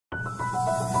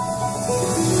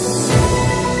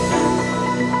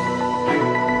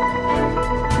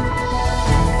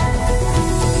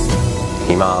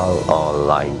हिमाल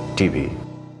online TV.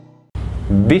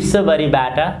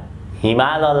 विश्वभरिबाट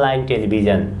हिमाल online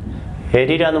television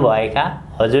हेरिरहनुभएका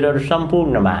हजुरहरू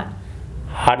सम्पूर्णमा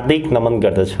हार्दिक नमन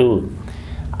गर्दछु।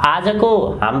 आजको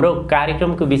हाम्रो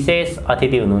कार्यक्रमको विशेष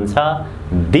अतिथि हुनुहुन्छ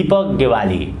दीपक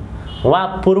ग्यावाली। उहाँ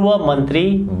पूर्व मन्त्री,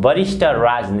 वरिष्ठ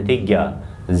राजनीतिज्ञ,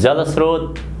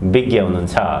 जलस्रोत विज्ञ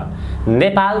हुनुहुन्छ।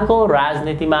 नेपालको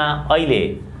राजनीतिमा अहिले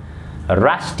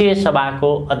राष्ट्रिय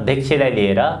सभाको अध्यक्षलाई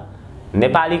लिएर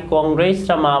नेपाली कांग्रेस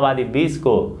र माओवादी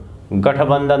बीचको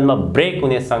गठबन्धनमा ब्रेक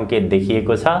हुने संकेत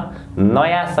देखिएको छ।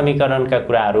 नयाँ समीकरणका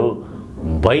कुराहरू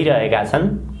भइरहेका छन्।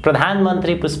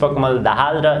 प्रधानमन्त्री पुष्पकमल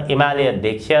दाहाल र एमाले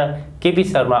अध्यक्ष केपी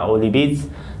शर्मा ओली बीच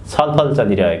छलफल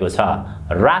चलिरहेको छ।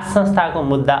 राज संस्थाको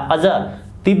मुद्दा अझ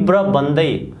तीव्र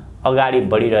बन्दै अगाडि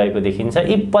बढिरहेको देखिन्छ।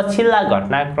 यी पछिल्ला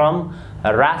घटनाक्रम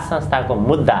राज संस्थाको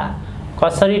मुद्दा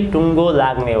कसरी टुङ्गो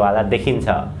लाग्नेवाला देखिन्छ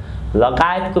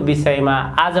लगायतको विषयमा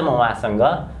आज म उहाँसँग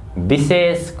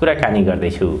विशेष कुराकानी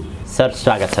गर्दैछु। सर,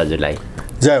 स्वागत छ हजुरलाई।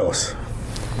 जय होस्।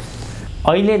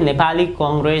 अहिले नेपाली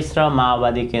कांग्रेस र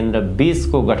माओवादी केन्द्र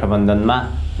बीचको गठबन्धनमा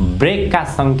ब्रेकका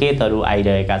सङ्केतहरू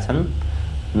आइरहेका छन्।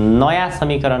 नयाँ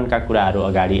समीकरणका कुराहरू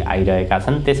अगाडि आइरहेका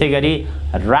छन्। त्यसैगरी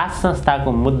राज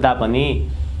संस्थाको मुद्दा पनि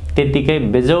त्यतिकै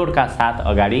बेजोडका साथ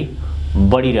अगाडि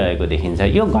बढिरहेको देखिन्छ।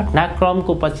 यो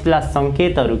घटनाक्रमको पछिल्ला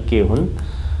सङ्केतहरू के हुन्?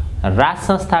 राज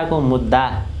संस्थाको मुद्दा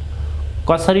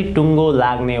कसरी टुङ्गो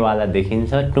लाग्नेवाला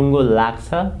देखिन्छ? टुङ्गो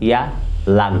लाग्छ या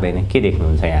लाग्दैन? के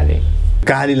देख्नुहुन्छ यहाँले?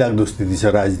 कहाली लाग्दो स्थिति छ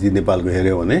राजनीति नेपालको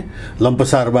हेऱ्यो भने।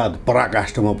 लम्पसारवाद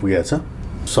पराकाष्ठमा पुगेको छ।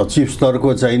 सचिव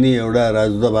स्तरको चाहिँ नि एउटा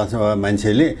राजदूतावासमा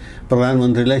मान्छेले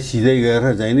प्रधानमन्त्रीलाई सिधै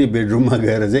गएर चाहिँ नि बेडरुममा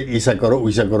गएर चाहिँ ऐसा करो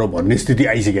उइसा करो भन्ने स्थिति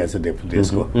आइसकेको छ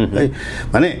देशको है।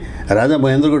 भने राजा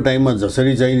महेन्द्रको टाइममा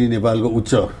जसरी चाहिँ नि नेपालको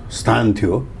उच्च स्थान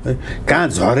थियो है, कहाँ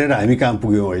झरेर हामी कहाँ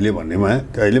पुग्यौँ अहिले भन्नेमा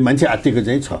अहिले मान्छे आत्तिको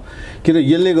चाहिँ छ। किन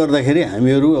यसले गर्दाखेरि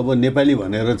हामीहरू अब नेपाली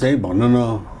भनेर चाहिँ भन्न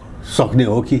नसक्ने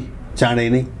हो कि चाँडै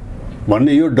नै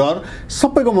भन्ने यो डर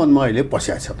सबैको मनमा अहिले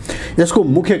पस्या छ। यसको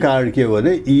मुख्य कारण के हो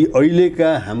भने यी अहिलेका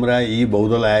हाम्रा यी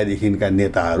बहुदल आएदेखिका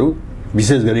नेताहरू,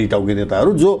 विशेष गरी टाउके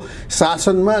नेताहरू जो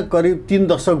शासनमा करिब 3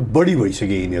 दशक बढी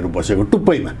भइसके यिनीहरू बसेको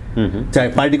टुप्पैमा, चाहे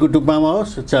पार्टीको टुप्पामा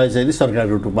होस् चाहे चाहिँ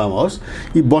सरकारको टुप्पामा होस्,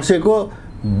 यी बसेको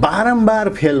बारम्बार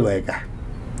फेल भएका,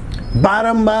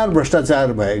 बारम्बार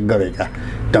भ्रष्टाचार गरेका,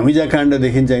 धमिजा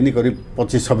काण्डदेखि चाहिँ नि करिब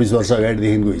 25-26 वर्ष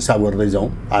अगाडिदेखिको हिसाब गर्दै जाउँ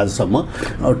आजसम्म,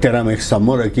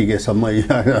 टेरामेक्ससम्म र केसम्म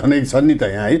अनेक छन् नि त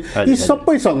यहाँ है। यी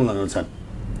सबै संलग्न छन्।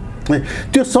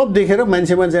 त्यो सब देखेर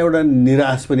मान्छेमा चाहिँ एउटा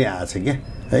निराश पनि आएछ क्या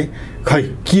है। खै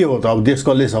के हो त अब देश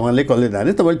कसले सम्हाल्ने कसले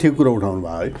जाने? तपाईँले ठिक कुरो उठाउनु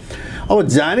भयो है। अब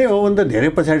जाने हो भने त धेरै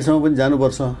पछाडिसम्म पनि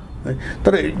जानुपर्छ है।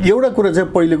 तर एउटा कुरा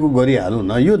चाहिँ पहिलेको गरिहालौँ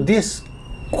न, यो देश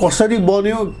कसरी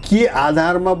बन्यो, के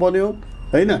आधारमा बन्यो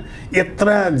हैन?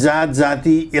 यत्रा जात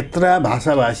जाति, यत्रा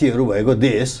भाषाभाषीहरू भएको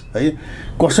देश है,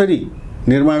 कसरी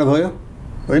निर्माण भयो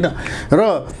हैन?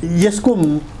 र यसको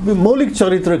मौलिक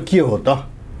चरित्र के हो त?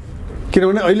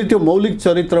 किनभने अहिले त्यो मौलिक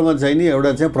चरित्रमा चाहिँ नि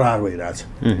एउटा चाहिँ प्रहार भइरहेछ,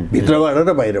 भित्रबाट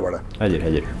र बाहिरबाट। हजुर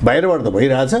हजुर, बाहिरबाट त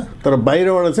भइरहेछ, तर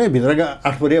बाहिरबाट चाहिँ भित्रका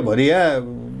आठपरिया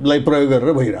भरियालाई प्रयोग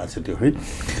गरेर भइरहेछ त्यो है।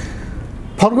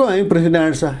 फर्को हामी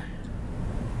पृथ्वीनारायण शाह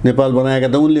नेपाल बनाएका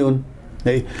त उनले हुन्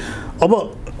है। अब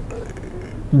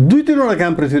 2-3वटा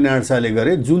काम पृथ्वीनारायण शाहले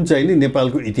गरे जुन चाहिँ नि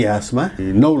नेपालको इतिहासमा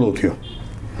नौलो थियो।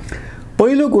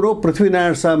 पहिलो कुरो,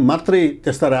 पृथ्वीनारायण शाह मात्रै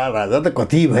त्यस्ता राजा त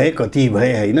कति भए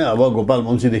होइन। अब गोपाल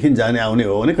वंशीदेखि जाने आउने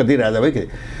हो भने कति राजा भए।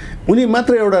 उनी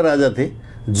मात्र एउटा राजा थिए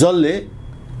जसले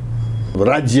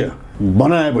राज्य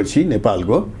बनाएपछि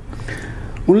नेपालको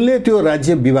उनले त्यो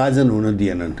राज्य विभाजन हुन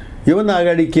दिएनन्। योभन्दा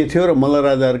अगाडि के थियो र मल्ल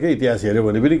राजाहरूकै इतिहास हेऱ्यो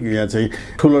भने पनि यहाँ चाहिँ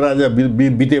ठुलो राजा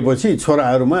बितेपछि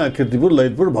छोराहरूमा कीर्तिपुर,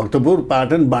 ललितपुर, भक्तपुर,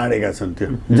 पाटन बाँडेका छन्। त्यो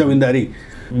जमिनदारी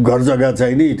घर जग्गा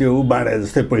चाहिँ नि त्यो बाँडे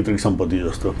जस्तै पैतृक सम्पत्ति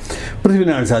जस्तो।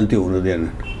 पृथ्वीनारायण शाहले त्यो हुन दिएनन्।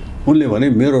 उनले भने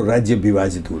मेरो राज्य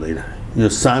विभाजित हुँदैन, यो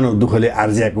सानो दुःखले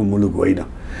आर्ज्याएको मुलुक होइन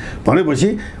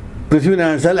भनेपछि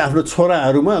पृथ्वीनारायण शाहले आफ्नो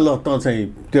छोराहरूमा ल त चाहिँ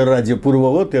तेरो राज्य पूर्व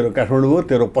हो, तेरो काठमाडौँ हो,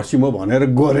 तेरो पश्चिम हो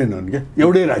भनेर गरेनन् क्या।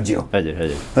 एउटै राज्य हो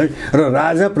है। र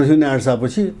राजा पृथ्वीनारायण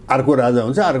शाहपछि अर्को राजा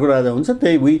हुन्छ, अर्को राजा हुन्छ।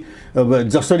 त्यही उही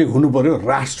जसरी हुनु पर्यो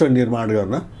राष्ट्र निर्माण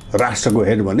गर्न, राष्ट्रको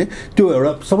हेड भने त्यो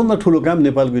एउटा सबभन्दा ठुलो काम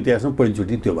नेपालको इतिहासमा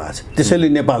पहिलोचोटि त्यो भएको छ। त्यसैले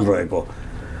नेपाल रहेको।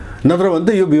 नत्र भने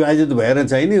त यो विभाजित भएर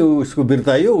चाहिँ नि उसको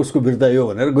वीरता यो, उसको वीरता यो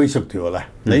भनेर गइसक्थ्यो होला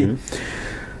है।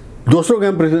 दोस्रो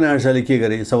काम पृथ्वीनारायण शाहले के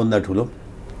गरे सबभन्दा ठुलो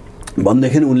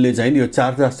भनेदेखि उनले चाहिँ यो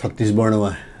 436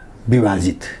 वर्णमा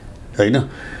विभाजित होइन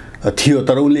थियो,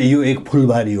 तर उनले यो एक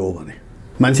फुलबारी हो भने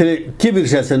मान्छेले के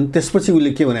बिर्सेका छन्। त्यसपछि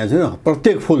उसले के भनेको छ,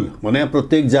 प्रत्येक फुल भने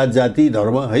प्रत्येक जात जाति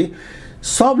धर्म है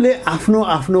सबले आफ्नो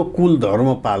आफ्नो कुल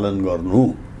धर्म पालन गर्नु।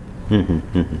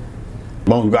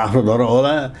 बाहुनको आफ्नो धर्म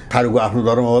होला, थारूको आफ्नो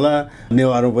धर्म होला,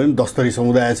 नेवारको पनि दस्तरी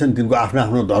समुदाय छन् तिनको आफ्नो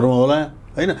आफ्नो धर्म होला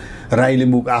हैन, राई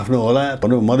लिम्बूको आफ्नो होला,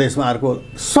 भनौँ मधेसमा अर्को,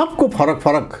 सबको फरक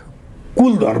फरक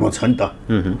कुल धर्म छ नि त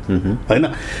हैन।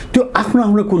 त्यो आफ्नो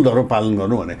आफ्नो कुल धर्म पालन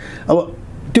गर्नु भने अब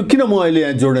त्यो किन म अहिले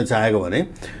यहाँ जोड्न चाहेको भने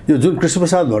यो जुन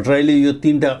कृष्णप्रसाद भट्टराईले यो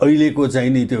तीनटा अहिलेको चाहिँ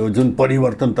नि त्यो जुन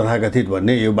परिवर्तन तथाकथित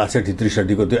भन्ने यो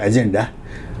 62-63 को त्यो एजेन्डा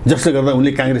जसले गर्दा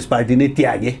उनले काङ्ग्रेस पार्टी नै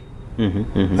त्यागे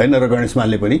हैन, र गणेश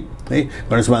मानले पनि है,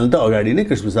 गणेश मान त अगाडि नै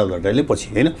कृष्णप्रसाद भट्टराईले पछि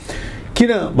हैन।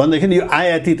 किन भन्दाखेरि यो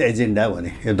आयातित एजेन्डा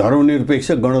भने यो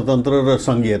धर्मनिरपेक्ष गणतन्त्र र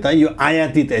सङ्घीयता यो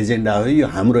आयातित एजेन्डा हो, यो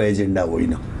हाम्रो एजेन्डा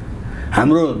होइन,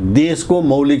 हाम्रो देशको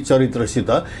मौलिक चरित्रसित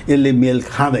यसले मेल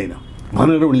खाँदैन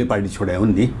भनेर उनले पार्टी छोडाए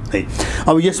हुन् नि है।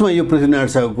 अब यसमा यो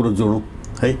पृथ्वीनारायण शाहको कुरो जोडौँ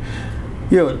है,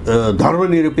 यो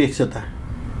धर्मनिरपेक्षता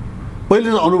पहिले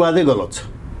त अनुवादै गलत छ।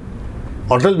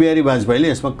 अटल बिहारी वाजपेयीले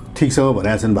यसमा ठिकसँग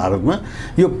भनेका छन् भारतमा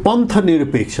यो पन्थ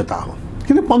निरपेक्षता हो,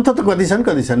 किन पन्थ त कति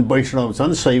छन्, वैष्णव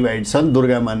छन्, शैवाइट छन्,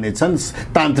 दुर्गा मान्ने छन्,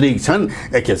 तान्त्रिक छन्,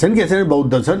 के छन्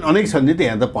बौद्ध छन्, अनेक छन् नि त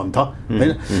यहाँ त पन्थ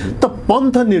हैन। त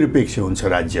पन्थ निरपेक्ष हुन्छ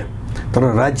राज्य,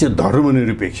 तर राज्य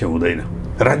धर्मनिरपेक्ष हुँदैन,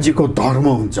 राज्यको धर्म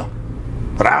हुन्छ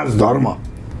राजधर्म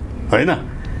हैन।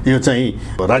 यो चाहिँ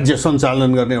राज्य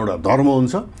सञ्चालन गर्ने एउटा धर्म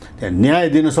हुन्छ, त्यहाँ न्याय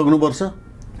दिन सक्नुपर्छ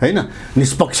हैन,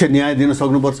 निष्पक्ष न्याय दिन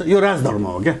सक्नुपर्छ, यो राजधर्म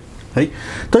हो क्या है।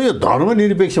 त यो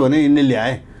धर्मनिरपेक्ष भने यिनले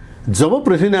ल्याए। जब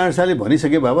पृथ्वीनारायण शाहले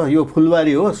भनिसके बाबा यो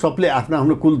फुलबारी हो, सबले आफ्नो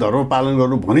आफ्नो कुल धर्म पालन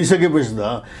गर्नु भनिसकेपछि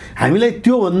त हामीलाई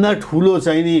त्योभन्दा ठुलो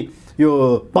चाहिँ नि यो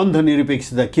पन्थ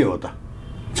निरपेक्षता के हो त,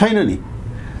 छैन नि।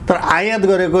 तर आयात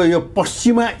गरेको यो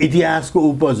पश्चिमा इतिहासको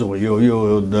उपज हो यो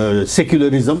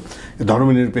सेक्युलरिजम,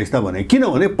 धर्मनिरपेक्षता भने।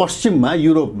 किनभने पश्चिममा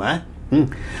युरोपमा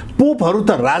पोपहरू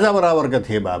त राजा बराबरका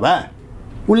थिए बाबा,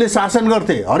 उनले शासन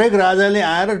गर्थे, हरेक राजाले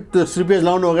आएर त्यो श्रीपेज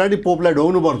लाउनु अगाडि पोपलाई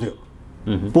ढोग्नु पर्थ्यो,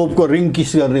 पोपको रिङ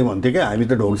किस गर्ने भन्थ्यो क्या, हामी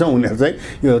त ढोग्छौँ, उनीहरू चाहिँ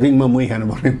यो रिङमा मुही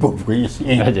खानुपर्ने पोपको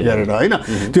गरेर होइन।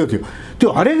 त्यो थियो, त्यो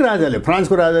हरेक राजाले,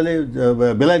 फ्रान्सको राजाले,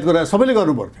 बेलायतको राजा सबैले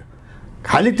गर्नु पर्थ्यो।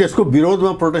 खालि त्यसको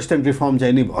विरोधमा प्रोटेस्टेन्ट रिफर्म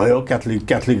चाहिँ नि भयो,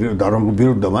 क्याथोलिक धर्मको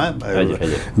विरुद्धमा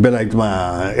बेलायतमा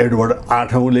एडवर्ड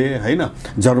 8औँले हैन,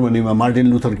 जर्मनीमा मार्टिन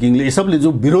लुथर किङले यी सबले जो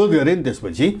विरोध गरे नि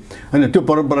त्यसपछि हैन, त्यो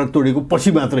परम्परा तोडेको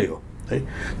पछि मात्रै हो है।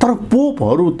 तर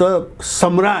पोपहरू त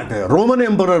सम्राट रोमन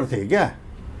एम्परर थिए क्या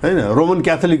हैन, रोमन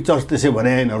क्याथोलिक चर्च त्यसै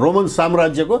भने होइन, रोमन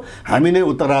साम्राज्यको हामी नै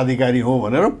उत्तराधिकारी हौँ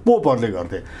भनेर पोपहरूले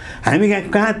गर्थे। हामी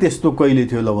कहाँ त्यस्तो कहिले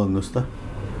थियो ल भन्नुहोस् त।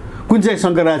 कुन चाहिँ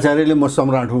शङ्कराचार्यले म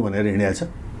सम्राट हुँ भनेर हिँडेको छ,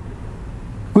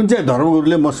 कुन चाहिँ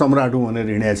धर्मगुरुले म सम्राट हुँ भनेर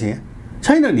हिँडेको छ, यहाँ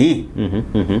छैन नि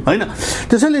हैन।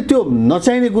 त्यसैले त्यो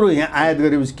नचाहिने कुरो यहाँ आयात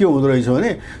गरेपछि के हुँदो रहेछ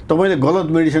भने तपाईँले गलत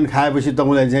मेडिसिन खाएपछि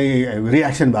तपाईँलाई चाहिँ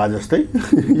रियाक्सन भए जस्तै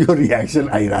यो रियाक्सन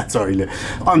आइरहेछ अहिले।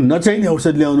 नचाहिने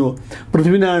औषध ल्याउनु हो।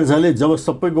 पृथ्वीनारायण शाहले जब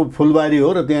सबैको फुलबारी हो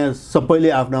र त्यहाँ सबैले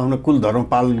आफ्नो आफ्नो कुल धर्म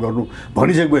पालन गर्नु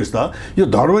भनिसकेपछि त यो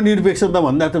धर्मनिरपेक्षता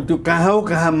भन्दा त त्यो कहाँ हो,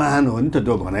 कहाँ महान हो नि त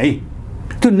त्यो भनाइ।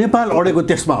 त्यो नेपाल अडेको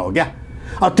त्यसमा हो क्या।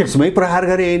 अब त्यसमै प्रहार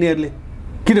गरे यिनीहरूले,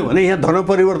 किनभने यहाँ धर्म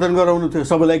परिवर्तन गराउनु थियो,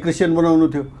 सबैलाई क्रिस्चियन बनाउनु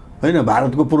थियो हैन,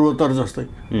 भारतको पूर्वोत्तर जस्तै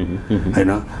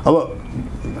हैन। अब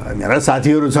मेरा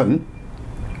साथीहरू छन्,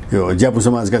 यो ज्यापु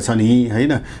समाजका छन् यी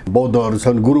हैन, बौद्धहरू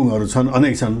छन्, गुरुङहरू छन्,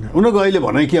 अनेक छन्। उनीहरूको अहिले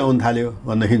भनाइ के आउनु थाल्यो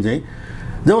भन्दाखेरि चाहिँ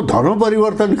जब धर्म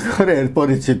परिवर्तन गरे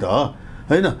पछि त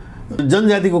हैन,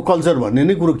 जनजातिको कल्चर भन्ने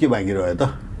नै कुरो के बाँकी रह्यो त,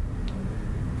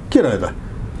 के रह्यो त,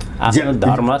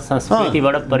 धर्म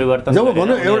संस्कृतिबाट परिवर्तन। जब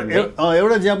भन्नु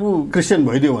एउटा ज्यापु क्रिस्चियन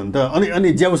भइदियो भने त अनि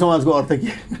ज्यापु समाजको अर्थ के,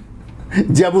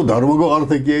 ज्यापु धर्मको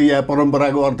अर्थ के, या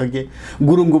परम्पराको अर्थ के,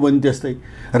 गुरुङको पनि त्यस्तै,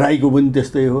 राईको पनि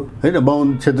त्यस्तै हो हैन,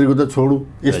 बाहुन छेत्रीको त छोडु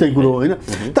यस्तै कुरो हो हैन।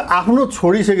 त आफ्नो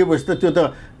छोडिसकेपछि त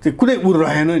त्यो कुनै उ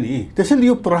रहेन नि। त्यसैले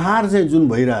यो प्रहार चाहिँ जुन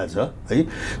भइरहेछ है,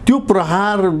 त्यो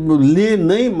प्रहारले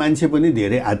नै मान्छे पनि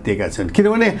धेरै आत्तिएका छन्।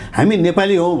 किनभने हामी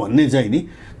नेपाली हौँ भन्ने चाहिँ नि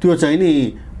त्यो चाहिँ नि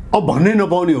अब भन्नै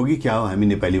नपाउने हो कि क्या हो हामी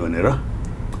नेपाली भनेर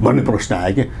भन्ने प्रश्न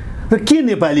आयो क्या। र के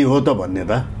नेपाली हो त भन्ने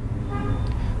त,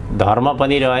 धर्म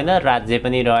पनि रहेन, राज्य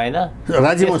पनि रहेन,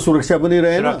 राज्यमा सुरक्षा पनि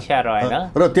रहेन,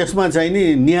 र त्यसमा चाहिँ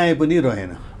नि न्याय पनि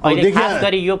रहेन। अहिले खास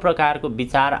गरी यो प्रकारको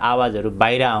विचार आवाजहरू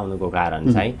बाहिर आउनुको कारण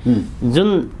चाहिँ जुन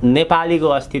नेपालीको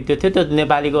अस्तित्व थियो त्यो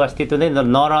नेपालीको अस्तित्व नै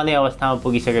नरहने अवस्थामा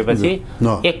पुगिसकेपछि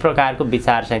एक प्रकारको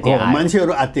विचार चाहिँ त्यहाँ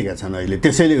मान्छेहरू आत्तिएका छन् अहिले।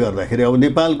 त्यसैले गर्दाखेरि अब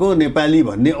नेपालको नेपाली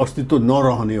भन्ने अस्तित्व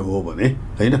नरहने हो भने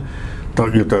हैन, त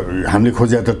यो त हामीले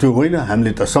खोजेको त त्यो होइन,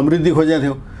 हामीले त समृद्धि खोजेका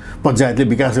थियौँ। पञ्चायतले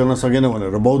विकास गर्न सकेन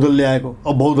भनेर बौद्धले ल्याएको,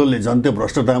 अब बौद्धले झन् त्यो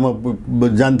भ्रष्टाचारमा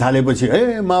जान थालेपछि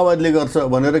ए माओवादीले गर्छ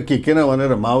भनेर के न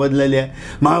भनेर माओवादीलाई ल्याए,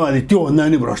 माओवादी त्योभन्दा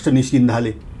पनि भ्रष्ट निस्किन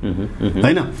थाले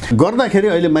हैन। गर्दाखेरि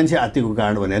अहिले मान्छे आत्तिको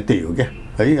कारण भने त्यही हो क्या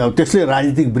है। अब त्यसले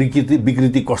राजनीतिक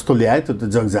विकृति कस्तो ल्यायो त्यो त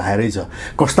जग जाहेरै छ,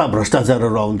 कस्ता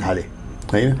भ्रष्टाचारहरू आउन थाले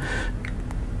हैन।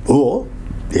 हो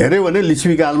हेऱ्यो भने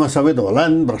लिच्छवीकालमा समेत होला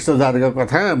नि भ्रष्टाचारका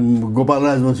कथा गोपाल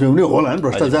राजवंशीमा पनि होला नि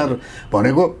भ्रष्टाचार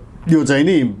भनेको यो चाहिँ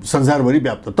नि संसारभरि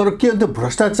व्याप्त तर के त्यो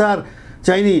भ्रष्टाचार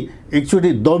चाहिँ नि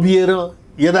एकचोटि दबिएर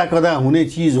यदाकदा हुने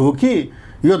चिज हो कि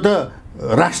यो त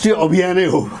राष्ट्रिय अभियानै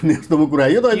हो भन्ने जस्तोमा कुरा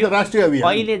यो त राष्ट्रिय अभियान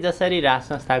अहिले जसरी राज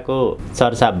संस्थाको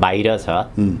चर्चा बाहिर छ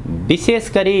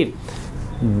विशेष गरी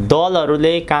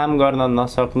दलहरूले काम गर्न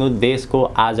नसक्नु देशको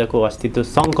आजको अस्तित्व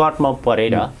सङ्कटमा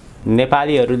परेर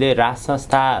नेपालीहरूले राज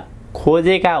संस्था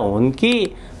खोजेका हुन् कि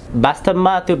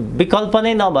वास्तवमा त्यो विकल्प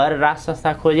नै नभएर राज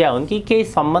संस्था खोजेका हुन् कि केही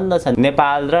सम्बन्ध छ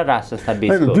नेपाल र राज संस्था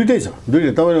बिचको दुईटै छ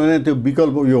दुईटै तपाईँले भने त्यो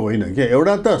विकल्प यो होइन कि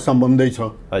एउटा त सम्बन्धै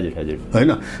छ हजुर हजुर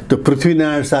होइन त्यो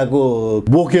पृथ्वीनारायण शाहको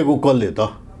बोकेको कसले त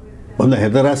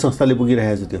भन्दाखेरि त राज संस्थाले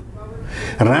पुगिरहेको छ त्यो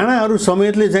राणाहरू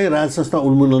समेतले चाहिँ राज संस्था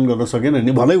उन्मूलन गर्न सकेन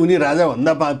नि भलै उनी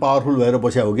राजाभन्दा पावरफुल भएर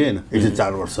बस्या हो कि होइन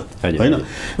 104 वर्ष होइन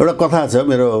एउटा कथा छ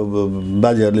मेरो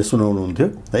बाजेहरूले सुनाउनुहुन्थ्यो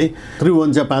है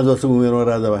त्रिभुवन चाहिँ 5 वर्षको उमेरमा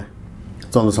राजा भए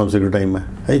चन्द्र शमशेरको टाइममा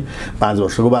है 5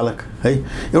 वर्षको बालक है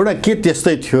एउटा के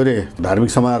त्यस्तै थियो अरे धार्मिक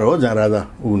समारोह हो जहाँ राजा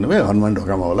उभिनु हनुमान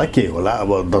ढोकामा होला के होला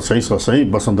अब दसैँ ससैँ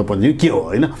बसन्त पञ्चमी के हो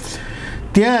होइन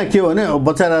त्यहाँ के हो भने अब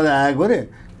बच्चा राजा आएको अरे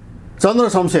चन्द्र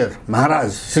शमशेर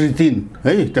महाराज श्री 3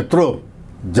 है त्यत्रो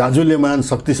जाजुल्यमान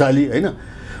शक्तिशाली होइन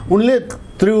उनले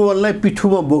त्रिभुवनलाई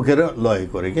पिठुमा बोकेर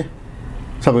लगेको अरे के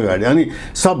सबै गाडी अनि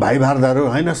सब भाइ भारदारहरू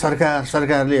होइन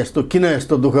सरकारले यस्तो किन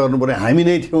यस्तो दुःख गर्नु पर्यो हामी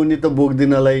नै थियौँ नि त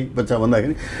बोक्दिनलाई बच्चा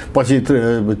भन्दाखेरि पछि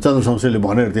चन्द्र शमशेरले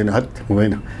भनेर थिएन हत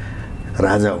होइन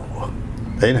राजा हो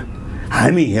होइन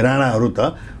हामी राणाहरू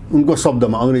त उनको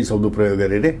शब्दमा अङ्ग्रेजी शब्द प्रयोग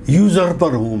गरेर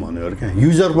युजर्पर हौँ भन्यो अरे क्या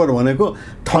युजर्पर भनेको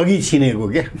ठगी छिनेको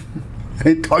क्या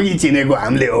ठगी चिनेको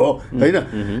हामीले हो होइन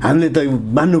हामीले त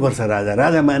मान्नुपर्छ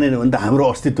राजा मानेन भने त हाम्रो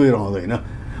अस्तित्वै रहँदैन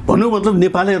भन्नु मतलब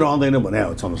नेपालै रहँदैन भने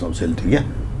हो चन्द्र शमशेरले थियो क्या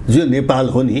जो नेपाल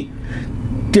हो नि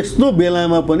त्यस्तो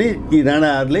बेलामा पनि यी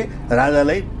राणाहरूले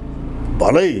राजालाई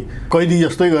भलै कैदी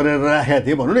जस्तै गरेर राखेका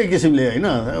थिए भनौँ न एक किसिमले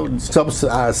होइन सब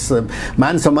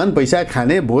मान सम्मान पैसा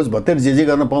खाने भोज भत्तेर जे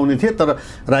गर्न पाउने थिए तर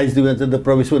राजनीतिमा चाहिँ त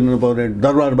प्रवेश गर्न नपाउने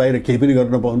दरबार बाहिर केही पनि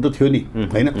गर्न नपाउनु त थियो नि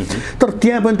होइन तर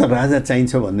त्यहाँ पनि त राजा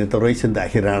चाहिन्छ भन्ने त रहेछ नि त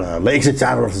आखिर राणाहरूलाई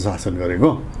 104 वर्ष शासन गरेको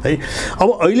है अब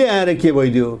अहिले आएर के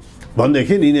भइदियो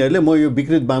भनेदेखि यिनीहरूले म यो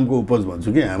विकृत वामको उपज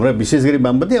भन्छु कि हाम्रा विशेष गरी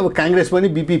वामपन्थी अब काङ्ग्रेस पनि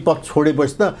बिपी पथ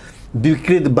छोडेपछि त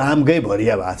विकृत वामकै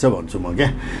भरिया भएको छ भन्छु म क्या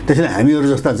त्यसैले हामीहरू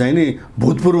जस्ता चाहिँ नि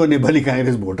भूतपूर्व नेपाली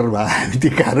काङ्ग्रेस भोटर भए हामी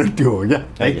त्यो कारण त्यो हो क्या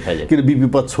है किन बिपी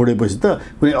पथ छोडेपछि त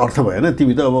कुनै अर्थ भएन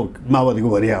तिमी त अब माओवादीको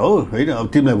भरिया हो होइन अब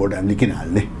तिमीलाई भोट हामीले किन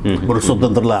हाल्ने बरु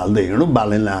स्वतन्त्रलाई हाल्दै हिँडौँ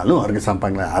बालनलाई हालौँ हर्के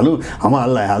साम्पाङलाई हालौँ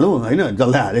हमाललाई हालौँ होइन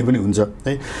जसलाई हाले पनि हुन्छ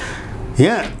है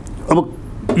यहाँ अब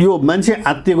यो मान्छे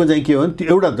आत्तिएको चाहिँ के हो भने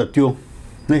एउटा त त्यो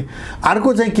है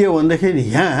अर्को चाहिँ के हो भनेदेखि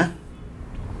यहाँ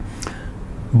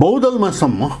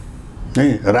बहुदलमासम्म है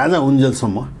राजा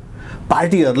उन्जेलसम्म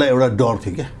पार्टीहरूलाई एउटा डर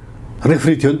थियो क्या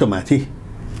रेफ्री थियो नि त माथि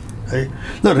है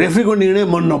ल रेफ्रीको निर्णय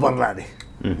मन नपर्ला अरे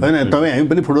होइन तपाईँ हामी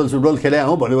पनि फुटबल खेल्या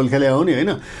हौँ भलिबल खेल्या हौँ नि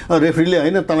होइन रेफ्रीले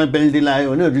होइन तँलाई पेनल्टी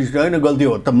लगायो भने होइन गल्ती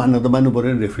हो त मान्नु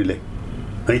पऱ्यो नि रेफ्रीले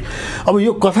है अब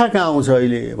यो कथा कहाँ आउँछ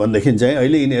अहिले भनेदेखि चाहिँ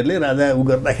अहिले यिनीहरूले राजा उ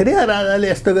गर्दाखेरि राजाले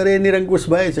यस्तो गरे निरङ्कुश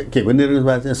भएछ के पनि निरङ्कुश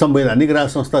भएको छ संवैधानिक राज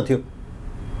संस्था थियो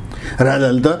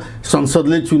राजाले त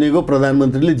संसदले चुनेको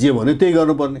प्रधानमन्त्रीले जे भन्यो त्यही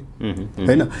गर्नुपर्ने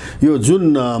होइन यो जुन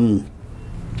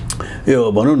यो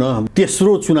भनौँ न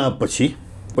तेस्रो चुनावपछि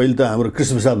पहिले त हाम्रो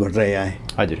कृष्णप्रसाद भट्टराई आए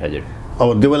हजुर हजुर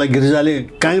अब त्यो बेला गिरिजाले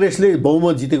काङ्ग्रेसले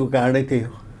बहुमत जितेको कारणै त्यही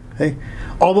हो है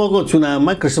अबको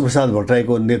चुनावमा कृष्णप्रसाद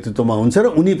भट्टराईको नेतृत्वमा हुन्छ र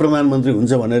उनी प्रधानमन्त्री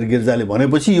हुन्छ भनेर गिरिजाले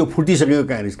भनेपछि यो फुटिसकेको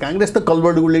काङ्ग्रेस त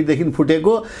कलबर्डुदेखि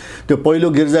फुटेको त्यो पहिलो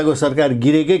गिरिजाको सरकार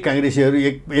गिरेकै काङ्ग्रेसीहरू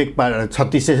एक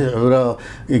 36 र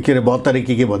के अरे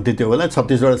 72 के भन्थे त्यो बेला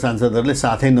 36वटा सांसदहरूले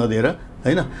साथै नदिएर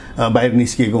होइन बाहिर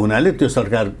निस्किएको हुनाले त्यो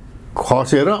सरकार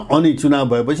खसेर अनि चुनाव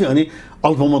भएपछि अनि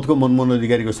अल्पमतको मनमोहन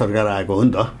अधिकारीको सरकार आएको हो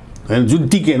नि त होइन जुन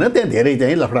टिकेन त्यहाँ धेरै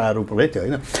चाहिँ लफडाहरू पुरै थियो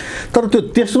होइन तर त्यो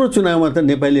तेस्रो चुनावमा त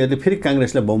नेपालीहरूले फेरि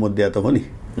काङ्ग्रेसलाई बहुमत दिए त हो नि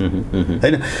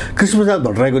होइन कृष्णप्रसाद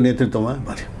भट्टराईको नेतृत्वमा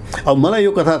भने अब मलाई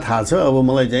यो कथा थाहा छ अब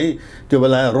मलाई चाहिँ त्यो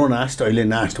बेला रोनास्ट अहिले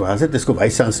नास्ट भएको छ त्यसको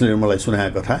भाइस चान्सलरले मलाई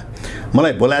सुनाएको कथा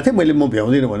मलाई बोलाएको थियो मैले म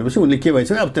भ्याउँदिनँ भनेपछि उनले के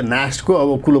भइसक्यो अब त्यो नास्टको अब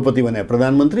कुलपति भने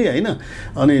प्रधानमन्त्री होइन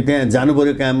अनि त्यहाँ जानु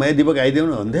पऱ्यो काममा दिपक आइदेऊ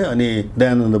न भन्थे अनि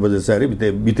दयानन्द बजाचार्य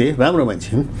बिते राम्रो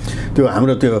मान्छे त्यो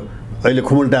हाम्रो त्यो अहिले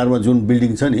खुमलटारमा जुन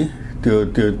बिल्डिङ छ नि त्यो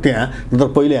त्यहाँ तर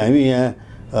पहिले हामी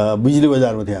यहाँ बिजुली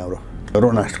बजारमा थियो हाम्रो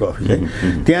रोनास्टको अफिस है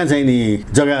त्यहाँ चाहिँ नि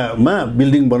जग्गामा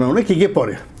बिल्डिङ बनाउन के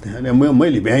पर्यो अनि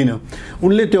मैले भ्याइनँ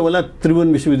उनले त्यो बेला त्रिभुवन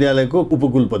विश्वविद्यालयको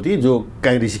उपकुलपति जो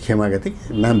काङ्ग्रेसी खेमाका थिए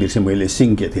नाम बिर्सेँ मैले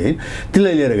सिंह के थिएँ है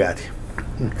तिनलाई लिएर गएको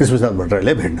थिएँ कृष्णप्रसाद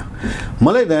भट्टराईलाई भेट्न।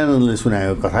 मलाई दयानन्दले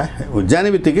सुनाएको कथा जाने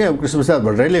बित्तिकै अब कृष्णप्रसाद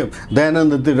भट्टराईले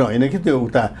दयानन्दतिर होइन कि त्यो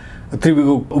उता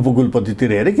त्रिवेणीको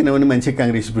उपकुलपतितिर हेरेँ, किनभने मान्छे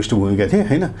काङ्ग्रेसी पृष्ठभूमिका थिए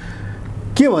होइन।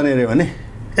 के भने अरे भने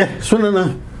सुन न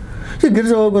त्यो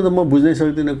गिरिजाबाबुको त म बुझ्नै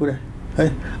सक्दिनँ कुरा है।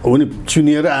 उनी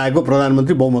चुनिएर आएको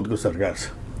प्रधानमन्त्री बहुमतको सरकार छ।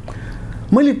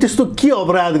 मैले त्यस्तो के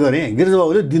अपराध गरेँ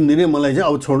गिरिजाबाबुले दिनदिनै मलाई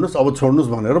चाहिँ अब छोड्नुहोस्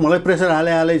भनेर मलाई प्रेसर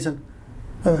हालेछन्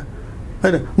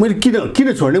होइन। मैले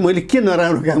किन छोड्ने, मैले के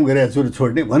नराम्रो काम गरेको छु र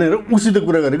छोड्ने भनेर उसित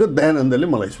कुरा गरेको दयानन्दले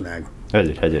मलाई सुनाएको।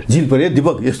 हजुर हजुर झिल पऱ्यो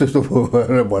दिपक यस्तो यस्तो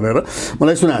भनेर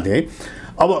मलाई सुनाएको थिएँ है।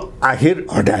 अब आखिर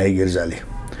हटाए गिरिजाले।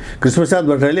 कृष्णप्रसाद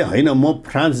भट्टराईले होइन म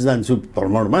फ्रान्स जान्छु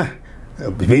भ्रमणमा,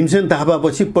 भीमसेन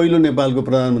थापापछि पहिलो नेपालको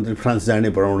प्रधानमन्त्री फ्रान्स जाने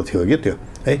भ्रमण थियो कि त्यो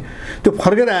है। त्यो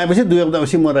फर्केर आएपछि 2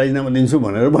 हप्तापछि म राजीनामा दिन्छु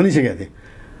भनेर भनिसकेको थिएँ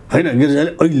होइन।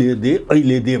 गिरिजाले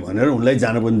अहिले दे भनेर उनलाई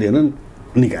जान पनि दिएन,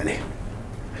 निकाले।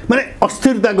 माने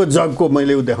अस्थिरताको जगको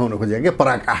मैले देखाउन खोजेँ क्या,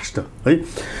 पराकाष्ठ है।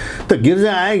 त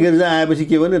गिर्जा आएपछि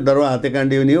के भने दरबार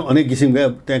हत्याकाण्ड पनि हो, अनेक किसिमका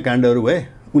त्यहाँ काण्डहरू भए।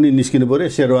 उनी निस्किनु पऱ्यो,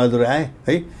 शेरबहादुर आए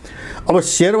है। अब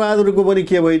शेरबहादुरको पनि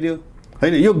के भइदियो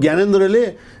होइन। यो ज्ञानेन्द्रले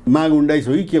माघ 19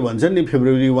 हो कि के भन्छन् नि,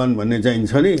 फेब्रुअरी 1 भन्ने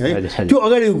चाहिन्छ नि है, त्यो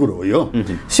अगाडिको कुरो हो यो।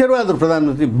 शेरबहादुर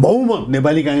प्रधानमन्त्री बहुमत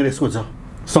नेपाली काङ्ग्रेसको छ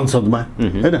संसदमा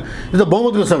होइन। यो त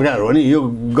बहुमतको सरकार हो नि, यो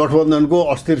गठबन्धनको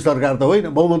अस्थिर सरकार त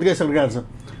होइन, बहुमतकै सरकार छ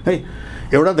है।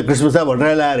 एउटा त कृष्णप्रसाद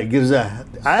भट्टराईले आएर गिर्जा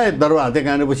आए, दरबार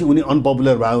हत्याकाण्डपछि उनी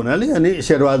अनपपुलर भएको हुनाले अनि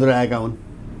शेरबहादुर आएका हुन्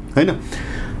होइन।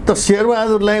 त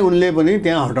शेरबहादुरलाई उनले पनि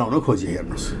त्यहाँ हटाउन खोजे।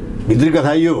 हेर्नुहोस् भित्री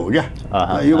कथा यो हो क्या,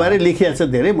 यो बारे लेखिएको छ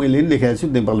धेरै, मैले पनि लेखेको छु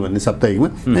नेपाल भन्ने साप्ताहिकमा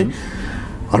है।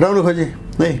 हटाउन खोजे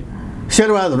है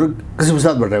शेरबहादुर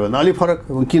कृष्णप्रसाद भट्टराईभन्दा अलिक फरक,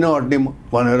 किन हट्ने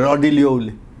भनेर अडिलियो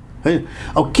उसले है।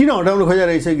 अब किन हटाउन खोजेको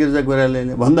रहेछ गिरिजा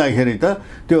कोइरालाले भन्दाखेरि त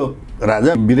त्यो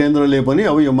राजा वीरेन्द्रले पनि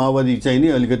अब यो माओवादी चाहिँ नि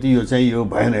अलिकति यो चाहिँ यो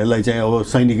भएन, यसलाई चाहिँ अब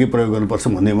सैनिकै प्रयोग गर्नुपर्छ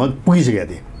भन्नेमा पुगिसकेका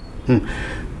थिए।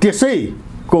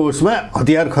 त्यसैको उसमा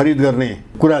हतियार खरिद गर्ने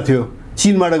कुरा थियो।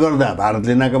 चीनबाट गर्दा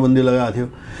भारतले नाकाबन्दी लगाएको थियो।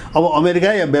 अब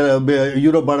अमेरिका या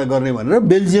युरोपबाट गर्ने भनेर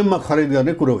बेल्जियममा खरिद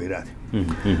गर्ने कुरो भइरहेको थियो।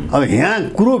 अब यहाँ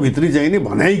कुरोभित्री चाहिँ नि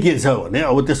भनाइ के छ भने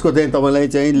अब त्यसको चाहिँ तपाईँलाई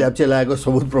चाहिँ ल्याप्चे लागेको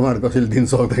सबुत प्रमाण कसैले दिन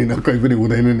सक्दैन, कहीँ पनि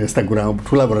हुँदैनन् यस्ता कुरामा,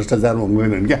 ठुला भ्रष्टाचारमा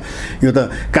हुँदैनन् क्या। यो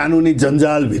त कानुनी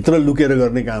जन्जालभित्र लुकेर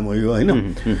गर्ने काम हो यो होइन।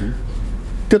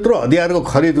 त्यत्रो हतियारको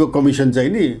खरिदको कमिसन चाहिँ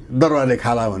नि दरबारले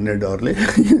खाला भन्ने डरले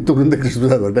तुरुन्तै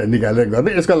कृष्णप्रसाद भट्टराई निकालेर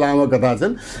गर्ने। यसका लामो कथा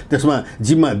छन्, त्यसमा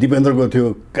जिम्मा दिपेन्द्रको थियो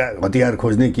हतियार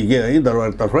खोज्ने के है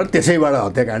दरबार तर्फबाट, त्यसैबाट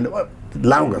हत्याकाण्ड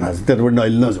लामो कथा छ, त्यत्रो पनि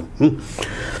अहिले नजाउँ।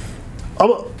 अब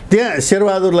त्यहाँ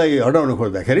शेरबहादुरलाई हटाउन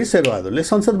खोज्दाखेरि शेरबहादुरले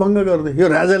संसद भङ्ग गरिदियो। यो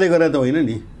राजाले गरे त होइन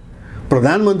नि,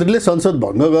 प्रधानमन्त्रीले संसद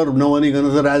भङ्ग नभनिकन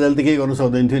त राजाले त केही गर्नु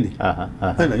सक्दैन थियो नि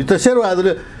होइन। यो त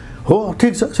शेरबहादुरले हो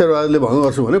ठिक छ, शेरबहादुरले भङ्ग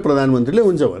गर्छु भने प्रधानमन्त्रीले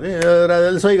हुन्छ भने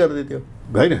राजाले सही गरिदियो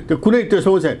होइन। त्यो कुनै त्यो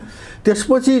सोच छैन।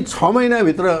 त्यसपछि 6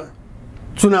 महिनाभित्र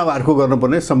चुनाव अर्को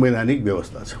गर्नुपर्ने संवैधानिक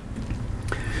व्यवस्था छ।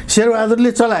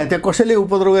 शेरबहादुरले चलाए, त्यहाँ कसैले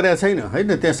उपद्रव गरेको छैन होइन,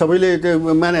 त्यहाँ सबैले त्यो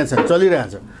मानेको छ,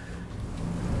 चलिरहेछ।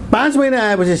 5 महिना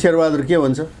आएपछि शेरबहादुर के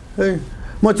भन्छ है,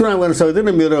 म चुनाव गर्न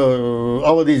सक्दिनँ, मेरो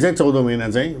अवधि चाहिँ 14 महिना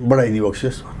चाहिँ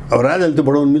बढाइदिबक्सियोस्। अब राजाले त्यो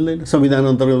बढाउनु मिल्दैन, संविधान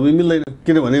अन्तर्गत पनि मिल्दैन,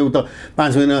 किनभने उता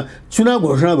 5 महिना चुनाव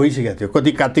घोषणा भइसकेको थियो,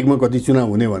 कति कार्तिकमा कति चुनाव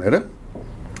हुने भनेर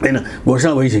होइन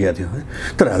घोषणा भइसकेको थियो।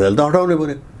 तर राजाले त हटाउनै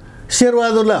पऱ्यो।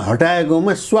 शेरबहादुरलाई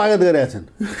हटाएकोमा स्वागत गरेका छन्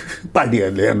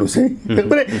पार्टीहरूले। हेर्नुहोस्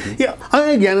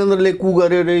है, ज्ञानेन्द्रले कु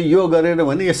गरेर यो गरेर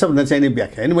भने यो सब नचाहिने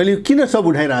व्याख्या होइन। मैले किन सब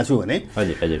उठाइरहेको छु भने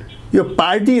यो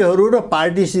पार्टीहरू र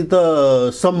पार्टीसित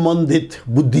सम्बन्धित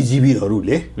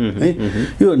बुद्धिजीवीहरूले है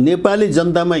यो नेपाली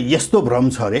जनतामा यस्तो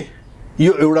भ्रम छ अरे,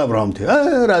 यो एउटा भ्रम थियो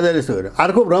राजाले यस्तो गर्यो।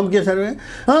 अर्को भ्रम के छ अरे,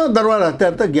 दरबार हत्या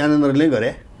त ज्ञानेन्द्रले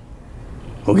गरे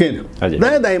हो कि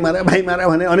दाइ मारा भाइ मारा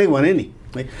भने अनेक भने नि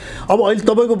है। अब अहिले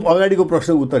तपाईँको अगाडिको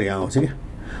प्रश्नको उत्तर यहाँ आउँछ क्या।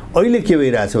 अहिले के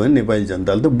भइरहेछ भने नेपाली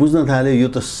जनताले त बुझ्न थाल्यो यो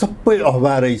त सबै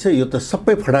अफवाह रहेछ, यो त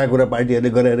सबै फटाकुरा पार्टीहरूले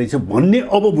गरे रहेछ भन्ने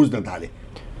अब बुझ्न थाले।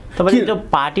 तपाईँले जो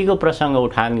पार्टीको प्रसङ्ग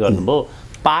उठान गर्नुभयो,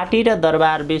 पार्टी र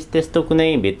दरबार बीच त्यस्तो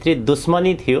कुनै भित्री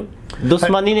दुश्मनी थियो?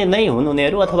 दुश्मनी नै हुन्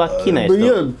उनीहरू अथवा किन?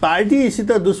 यो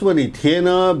पार्टीसित दुश्मनी थिएन,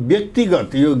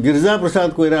 व्यक्तिगत यो गिरिजाप्रसाद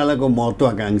कोइरालाको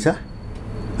महत्त्वाकांक्षा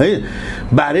है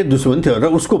बारे दुश्मन थियो र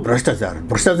उसको भ्रष्टाचार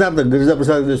त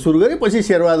गिरिजाप्रसादले सुरु गरे, पछि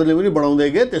शेरबहादुरले पनि बढाउँदै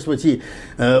गए। त्यसपछि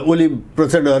ओली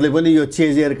प्रचण्डहरूले पनि यो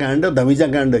चेजेर काण्ड, धमिजा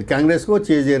काण्ड काङ्ग्रेसको,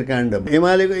 चेजेर काण्ड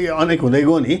एमालेको अनेक हुँदै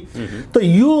गयो नि। त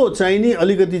यो चाहिँ नि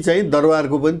अलिकति चाहिँ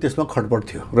दरबारको पनि त्यसमा खटपट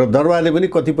थियो र दरबारले पनि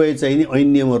कतिपय चाहिँ नि ऐन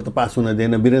नियमहरू त पास हुन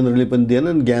दिएन, वीरेन्द्रले पनि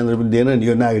दिएनन्, ज्ञानेन्द्र पनि दिएनन्,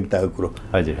 यो नागरिकताको कुरो।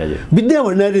 हजुर हजुर, विद्या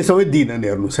भण्डारी सबै दिएनन्।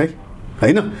 हेर्नुहोस् है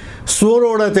होइन,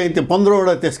 16वटा चाहिँ त्यो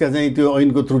 15वटा त्यसका चाहिँ त्यो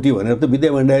ऐनको त्रुटि भनेर त विद्या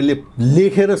भण्डारीले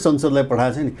लेखेर संसदलाई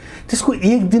पठाएको छ नि। त्यसको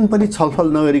एक दिन पनि छलफल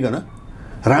नगरिकन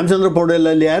रामचन्द्र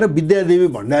पौडेललाई ल्याएर विद्यादेवी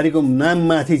भण्डारीको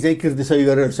नाममाथि चाहिँ कृति सही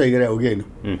गरे हो कि होइन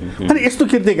अनि यस्तो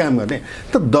कृत्य काम गर्ने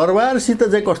त दरबारसित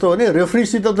चाहिँ कस्तो भने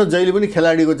रेफ्रीसित त जहिले पनि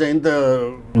खेलाडीको चाहिँ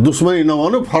त दुश्मनी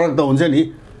नभनु फरक त हुन्छ नि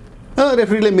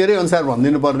रेफ्रीले मेरै अनुसार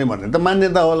भनिदिनु पर्ने भनेर त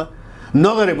मान्यता होला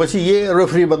नगरेपछि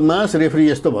रेफ्री बदमास रेफ्री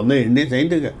यस्तो भन्दै हिँड्ने चाहिँ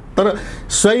तर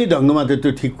सही ढङ्गमा त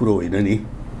त्यो ठिक कुरो होइन नि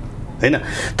होइन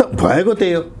त भएको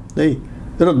त्यही हो है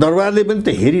र दरबारले पनि त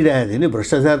हेरिरहेको थियो नि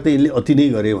भ्रष्टाचार त यिनले अति नै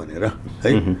गरे भनेर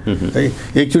है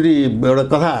एकचोटि एउटा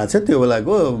कथा आएको छ त्यो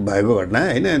बेलाको भएको घटना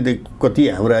होइन त्यो कति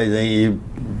हाम्रा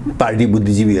चाहिँ पार्टी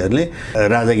बुद्धिजीवीहरूले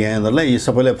राजा ज्ञानेन्द्रलाई यी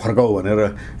सबैलाई फर्काऊ भनेर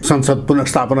संसद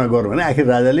पुनर्स्थापना गर भने आखिर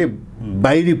राजाले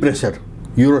बाहिरी प्रेसर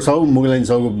युरोसभ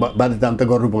मुगलाइनसभको बाध्यता त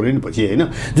गर्नु पऱ्यो नि पछि होइन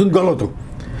जुन गलत हो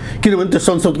किनभने त्यो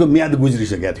संसदको म्याद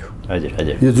गुज्रिसकेको थियो हजुर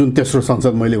हजुर यो जुन तेस्रो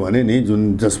संसद मैले भने नि जुन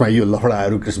जसमा यो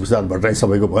लफडाहरू कृष्णप्रसाद भट्टराई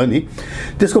सबैको भयो नि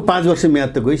त्यसको 5 वर्ष म्याद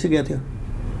त गइसकेको थियो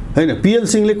होइन पिएल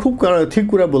सिंहले खुब ठिक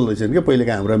कुरा बोल्दैछन् क्या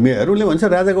पहिलेका हाम्रा मेयरहरूले भन्छ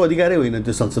राजाको अधिकारै होइन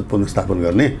त्यो संसद पुनर्स्थापन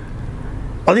गर्ने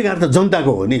अधिकार त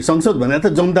जनताको हो नि संसद भनेर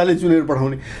त जनताले चुनेर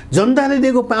पठाउने जनताले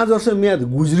दिएको 5 वर्ष म्याद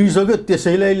गुज्रिसक्यो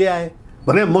त्यसैलाई ल्याए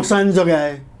भने मसान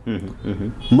जगाए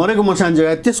मरेको मसान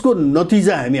जग्गा त्यसको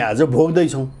नतिजा हामी आज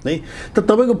भोग्दैछौँ है त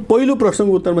तपाईँको पहिलो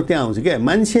प्रश्नको उत्तरमा त्यहाँ आउँछ क्या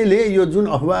मान्छेले यो जुन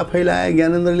अफवाह फैलाए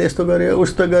ज्ञानेन्द्रले यस्तो गरे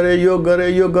उस्तो गरे यो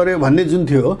गरे भन्ने जुन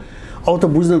थियो अब त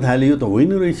बुझ्न थाल्यो यो त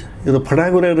होइन रहेछ यो त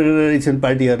फटाकुरा रहेछन्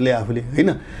पार्टीहरूले आफूले होइन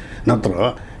नत्र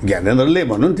ज्ञानेन्द्रले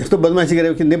भनौँ त्यस्तो बदमासी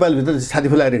गरेको कि नेपालभित्र छाती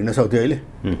फुलाएर हिँड्न सक्थ्यो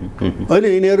अहिले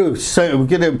यिनीहरू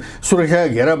के अरे सुरक्षा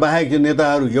घेरा बाहेक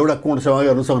नेताहरू एउटा कोण सभा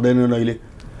गर्न सक्दैनन् अहिले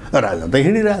राजा त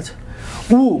हिँडिरहेछ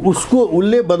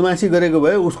उसले बदमासी गरेको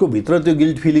भए उसको भित्र त्यो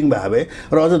गिल्ट फिलिङ भए भए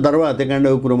र अझ दरबार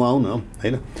हत्याकाण्डको कुरोमा आउन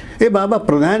होइन बाबा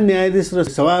प्रधान न्यायाधीश र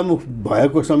सभामुख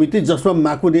भएको समिति जसमा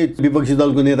माकुने विपक्षी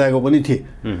दलको नेताको पनि थिए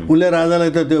उनले राजालाई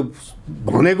त त्यो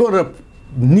भनेको र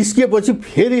निस्किएपछि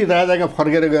फेरि राजाका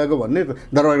फर्केर गएको भन्ने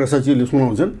दरबारका सचिवले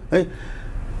सुनाउँछन् है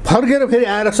फर्केर फेरि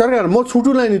आएर सरकार म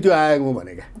छुटुलाई नि त्यो आएको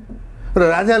भनेका र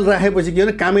राजाले राखेपछि के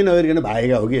भने कामै नगरिकन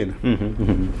भागेका हो कि होइन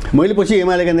मैले पछि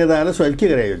एमालेका नेताहरूलाई सोचे के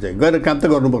गरे यो चाहिँ गएर काम त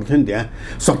गर्नु पर्थ्यो नि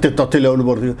त्यहाँ सत्य तथ्य ल्याउनु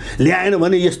पर्थ्यो ल्याएन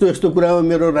भने यस्तो यस्तो कुरामा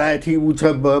मेरो राय ठिक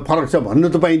फरक छ भन्नु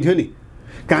त पाइन्थ्यो नि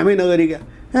कामै नगरिका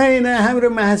होइन हाम्रो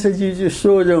महासचिव चाहिँ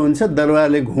सोझो हुन्छ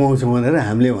दरबारले घुमाउँछ भनेर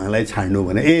हामीले उहाँलाई छाड्नु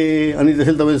भने अनि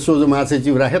त्यसैले तपाईँ सोझो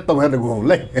महासचिव राखे तपाईँहरूले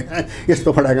घुमाउनुलाई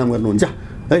यस्तो फटा काम गर्नुहुन्छ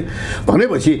है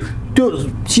भनेपछि त्यो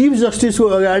चिफ जस्टिसको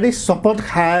अगाडि शपथ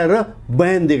खाएर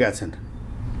बयान दिएका छन्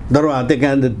दरबार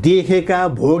हत्याकाण्ड देखेका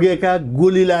भोगेका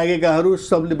गोली लागेकाहरू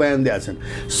सबले बयान दिएका छन्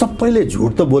सबैले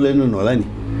झुट त बोलेनन् होला नि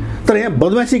तर यहाँ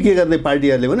बदमासी के गर्ने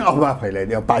पार्टीहरूले भने अफवाह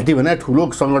फैलाइदियो पार्टी भने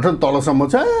ठुलो सङ्गठन तलसम्म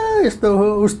छ यस्तो हो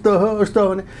उस्तो हो उस्तो हो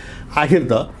भने आखिर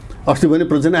त अस्ति पनि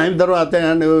प्रचण्ड हामी दरबार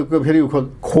हत्याकाण्डको फेरि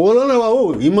खोल न बाबु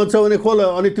हिम्मत छ भने खोल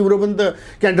अनि तिम्रो पनि त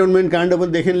क्यान्टोनमेन्ट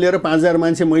काण्डदेखि लिएर 5000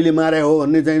 मान्छे मैले मारे हो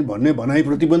भन्ने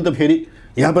भनाइप्रति पनि त फेरि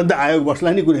यहाँ पनि त आयोग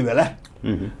बस्ला नि कुनै बेला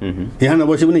यहाँ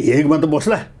नबसे पनि हेगमा त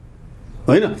बस्ला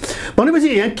होइन भनेपछि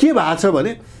यहाँ के भएको छ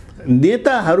भने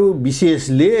नेताहरू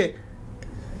विशेषले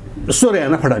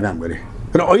सोर्याना फटा काम गरे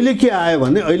र अहिले के आयो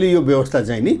भने अहिले यो व्यवस्था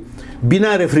चाहिँ नि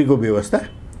बिना रेफ्रीको व्यवस्था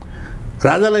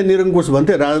राजालाई निरङ्कुश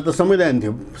भन्थे राजा त संविधान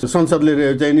थियो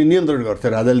संसदले चाहिँ नि नियन्त्रण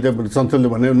गर्थ्यो राजाले त्यो संसदले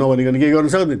भने नभनिकन केही गर्न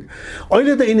सक्दैन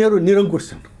अहिले त यिनीहरू निरङ्कुश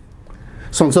छन्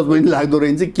संसद पनि लाग्दो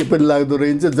रहन्छ के पनि लाग्दो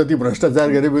रहन्छ जति भ्रष्टाचार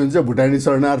गरे पनि हुन्छ भुटानी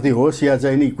शरणार्थी होस् या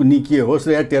चाहिँ नि के होस्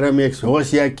या टेरामेक्स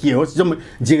होस् या के होस् जम्मै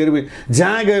जे गरे पनि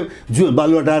जहाँ गयो जो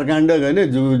बालुवाटार काण्ड होइन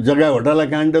जग्गा घोटाला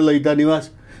काण्ड लैता निवास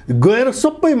गएर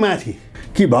सबै माथि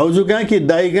कि भाउजू कहाँ कि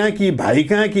दाई कहाँ कि भाइ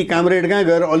कहाँ कि कामरेड कहाँ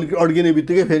गएर अलिक अड्किने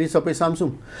बित्तिकै फेरि सबै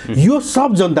सामसुम यो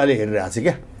सब जनताले हेरिरहेछ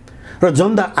क्या र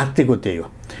जनता आत्तिको त्यही हो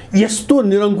यस्तो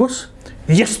निरङ्कुश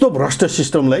यस्तो भ्रष्ट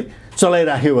सिस्टमलाई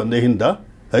चलाइराख्यो भनेदेखि त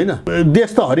होइन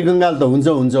देश त हरिकङ्गाल त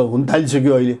हुन्छ हुन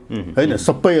थालिसक्यो अहिले होइन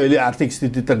सबै अहिले आर्थिक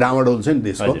स्थिति त डामाडोल छ नि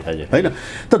देशको होइन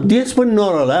त देश पनि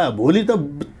नरहला भोलि त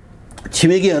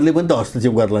छिमेकीहरूले पनि त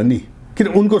हस्तक्षेप गर्ला नि किन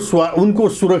उनको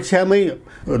सुरक्षामै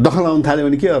दखल आउन थाल्यो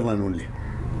भने के गर्लान्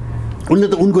उनले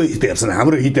त उनको हित हेर्छन्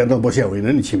हाम्रो हित हेर्न बस्या होइन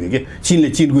नि छिमेकी चिनले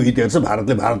चिनको हित हेर्छ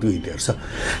भारतले भारतको हित हेर्छ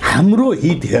हाम्रो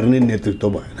हित हेर्ने नेतृत्व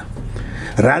भएन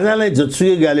राजालाई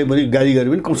जत्सुकै गाली गरे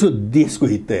पनि कसो देशको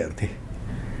हित त हेर्थे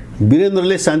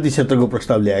वीरेन्द्रले शान्ति क्षेत्रको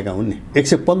प्रस्ताव ल्याएका हुन् नि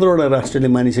 115वटा राष्ट्रले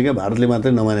मानिसक्यो भारतले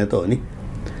मात्रै नमाने त हो नि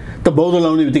त बौद्ध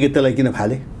लाउने बित्तिकै त्यसलाई किन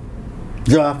फाले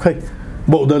जवाफ खै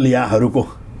बौद्ध लियाहरूको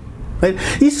है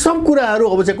यी सब कुराहरू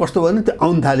अब चाहिँ कस्तो भयो भने त्यो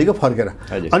आउन थालेको फर्केर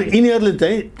अनि यिनीहरूले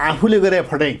चाहिँ आफूले गरे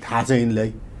फटाइ थाहा छ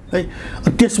यिनलाई है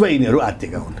त्यसमा यिनीहरू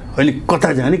आत्तिएका हुन् अहिले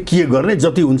कता जाने के गर्ने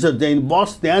जति हुन्छ त्यहाँ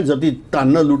बस त्यहाँ जति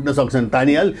तान्न लुट्न सक्छन्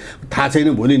तानिहाल थाहा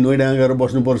छैन भोलि नोइडामा गएर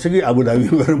बस्नुपर्छ कि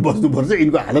आबुधाबीमा गएर बस्नुपर्छ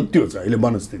यिनको हालत त्यो छ अहिले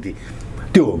मनस्थिति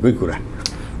त्यो हो कोही कुरा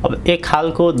अब एक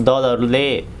खालको दलहरूले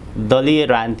दलीय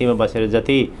राजनीतिमा बसेर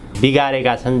जति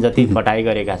बिगारेका छन्, जति पटाइ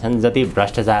गरेका छन्, जति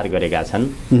भ्रष्टाचार गरेका छन्,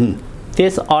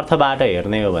 त्यस अर्थबाट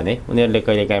हेर्ने हो भने उनीहरूले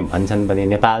कहिलेकाहीँ भन्छन् पनि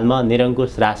नेपालमा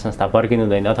निरङ्कुश राज संस्था फर्किनु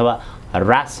हुँदैन अथवा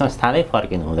राज संस्था नै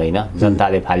फर्किनु हुँदैन,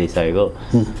 जनताले फालिसकेको।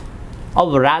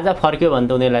 अब राजा फर्क्यो भने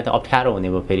त उनीहरूलाई त अप्ठ्यारो हुने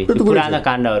भयो, फेरि पुराना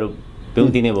काण्डहरू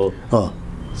बेउदिने भयो,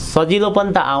 सजिलो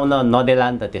पनि त आउन नदेला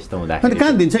नि त। त्यस्तो हुँदाखेरि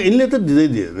कहाँ दिन्छ, यिनले त दिँदै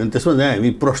दिँदैन। त्यसमा चाहिँ हामी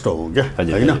प्रष्ट हौँ क्या,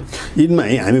 होइन? यिनमा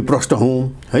हामी प्रष्ट हौँ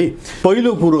है।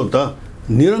 पहिलो कुरो त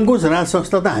निरङ्कुश राज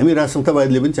संस्था त हामी राज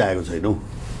संस्थावादीले पनि चाहेको छैनौँ।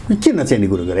 के नचाहिने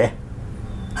कुरो गरे?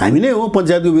 हामी नै हो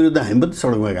पञ्चायतको विरुद्ध, हामी पनि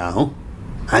सडकमा गएको हौँ,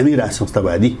 हामी राज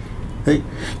संस्थावादी है।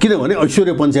 किनभने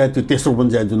ऐश्वर्य पञ्चायत, त्यो तेस्रो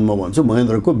पञ्चायत जुन म भन्छु,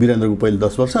 महेन्द्रको वीरेन्द्रको पहिले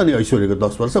 10 वर्ष अनि ऐश्वर्यको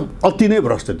 10 वर्ष अति नै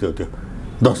भ्रष्ट थियो। त्यो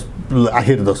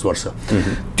 10 वर्ष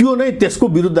त्यो नै, त्यसको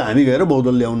विरुद्ध हामी गएर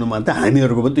बहुदल ल्याउनुमा त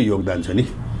हामीहरूको पनि त्यो योगदान छ नि,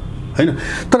 होइन?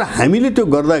 तर हामीले त्यो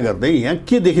गर्दा गर्दै यहाँ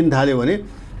के देखिन थाल्यो भने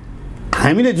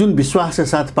हामीले जुन विश्वासका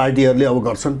साथ पार्टीहरूले अब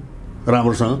गर्छन्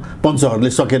राम्रोसँग, पञ्चहरूले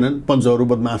सकेनन्, पञ्चहरू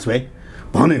बदमास भए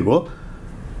भनेको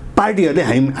पार्टीहरूले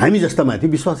हामी जस्ता माथि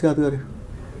विश्वासघात गर्यो।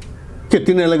 के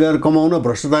तिनीहरूलाई गएर कमाउन,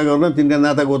 भ्रष्टाचार गर्न, तिनका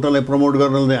नातागोतालाई प्रमोट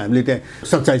गर्नलाई हामीले त्यहाँ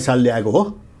 27 साल ल्याएको हो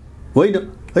होइन?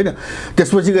 होइन,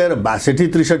 त्यसपछि गएर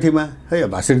 62-63मा है,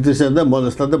 62-63 त म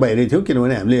जस्ता त बाहिरै थियो,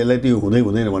 किनभने हामीले यसलाई त्यो हुँदैन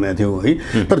भनेको थियौँ है।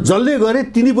 तर जसले गरे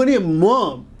तिनी पनि म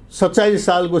 27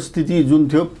 सालको स्थिति जुन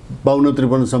थियो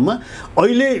 52-53सम्म,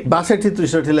 अहिले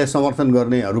 62-63लाई समर्थन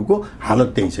गर्नेहरूको हालत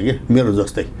त्यही छ कि मेरो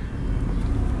जस्तै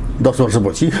 10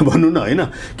 वर्षपछि भन्नु न, होइन?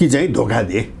 कि चाहिँ धोका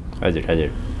दिए। हजुर हजुर,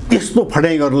 यस्तो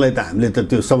फटाइ गर्नलाई त हामीले त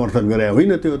त्यो समर्थन गरे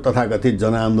होइन, त्यो तथाकथित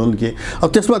जनआन्दोलन के। अब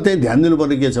त्यसमा चाहिँ ध्यान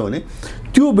दिनुपर्ने के छ भने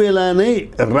त्यो बेला नै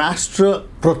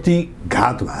राष्ट्रप्रति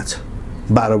घात भएको छ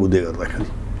 12 बुँदे गर्दाखेरि।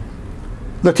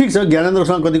 ल ठिक छ,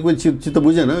 ज्ञानेन्द्रसँग कति कोही चित्त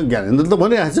बुझेन, ज्ञानेन्द्र त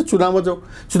भनिरहेको छ चुनावमा जाऊ,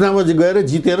 चुनावमा गएर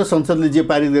जितेर संसदले जे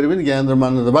पारित गरे पनि ज्ञानेन्द्र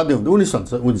मान्न त बाध्य हुन्छ।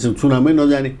 उनी चुनावमै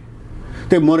नजाने,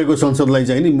 त्यही मरेको संसदलाई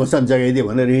चाहिँ नि मसान जगाइदिए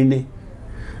भनेर हिँड्ने,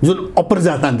 जुन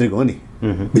अप्रजातान्त्रिक हो नि,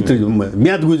 भित्री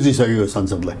म्याद गुज्रिसकेको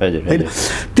संसदलाई, होइन?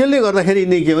 त्यसले गर्दाखेरि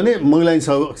यिनी के भने मङ्गलाइन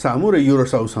सामु र युरो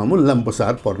साउ सामु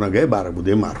लाम्पसार पर्न गए 12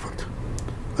 बुँदे मार्फत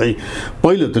है।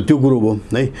 पहिलो त त्यो कुरो भयो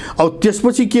है। अब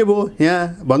त्यसपछि के भयो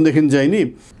यहाँ भनेदेखि चाहिँ नि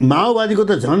माओवादीको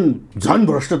त झन्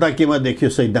भ्रष्टता केमा देखियो,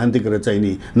 सैद्धान्तिक र चाहिँ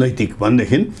नि नैतिक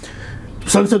भनेदेखि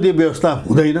संसदीय व्यवस्था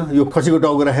हुँदैन, यो खसीको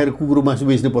टाउको राखेर कुकुर मासु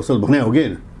बेच्ने पसल भने हो कि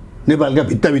होइन? नेपालका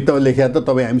भित्ता लेखा त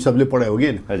तपाईँ हामी सबले पढायो हो कि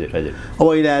होइन? हजुर हजुर। अब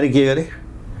अहिले आएर के गरे?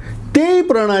 त्यही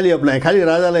प्रणाली अप्नाए, खालि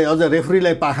राजालाई अझ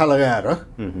रेफ्रीलाई पाखा लगाएर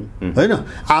होइन,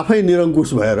 आफै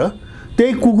निरङ्कुश भएर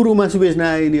त्यही कुकुर मासु बेच्न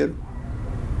आए यिनीहरू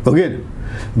हो कि होइन?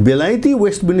 बेलायती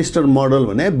वेस्टमिनिस्टर मोडल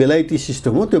भने बेलायती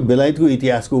सिस्टम हो, त्यो बेलायतको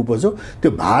इतिहासको उपज हो।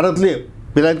 त्यो भारतले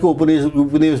बेलायतको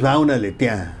उपनिवेश भावनाले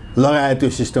त्यहाँ लगायो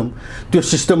त्यो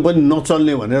सिस्टम पनि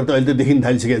नचल्ने भनेर त अहिले त देखिन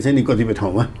थालिसकेको छ नि कतिपय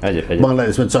ठाउँमा।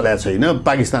 बङ्गलादेशमा चलेको छैन,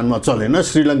 पाकिस्तानमा चलेन,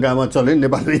 श्रीलङ्कामा चलेन,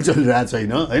 नेपालमै चलिरहेको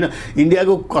छैन, होइन?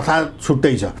 इन्डियाको कथा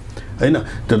छुट्टै छ, होइन?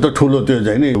 त्यो त ठुलो त्यो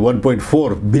चाहिँ नि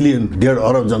 1.4 बिलियन 1.5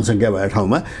 अरब जनसङ्ख्या भएको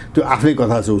ठाउँमा त्यो आफ्नै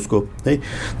कथा छ उसको है।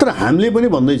 तर हामीले पनि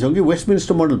भन्दैछौँ कि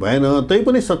वेस्टमिनिस्टर मोडल भएन, त्यही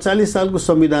पनि 47 सालको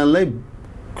संविधानलाई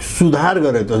सुधार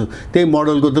गरे त त्यही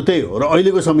मोडलको त त्यही हो, र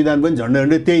अहिलेको संविधान पनि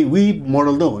झन्डै त्यही उही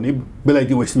मोडल त हो नि,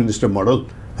 बेलायती वेस्टमिनिस्टर मोडल,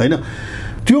 होइन?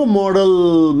 त्यो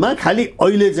मोडलमा खालि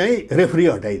अहिले चाहिँ रेफ्री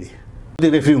हटाइदिए।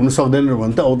 रेफ्री हुन सक्दैन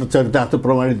भने त अब त चरितार्थ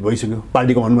प्रमाणित भइसक्यो,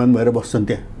 पार्टीको अनुमान भएर बस्छन्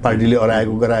त्यहाँ, पार्टीले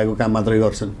गराएको काम मात्रै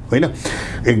गर्छन्, होइन?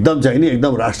 एकदम चाहिँ नि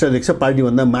एकदम राष्ट्राध्यक्ष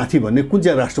पार्टीभन्दा माथि भन्ने कुन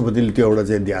चाहिँ राष्ट्रपतिले त्यो एउटा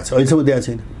चाहिँ दिएको छ? अहिलेसम्म दिएको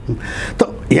छैन। त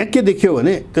यहाँ के देखियो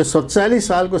भने त्यो 47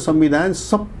 सालको संविधान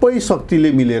सबै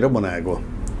शक्तिले मिलेर बनाएको,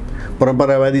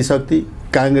 परम्परावादी शक्ति,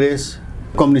 काङ्ग्रेस,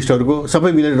 कम्युनिस्टहरूको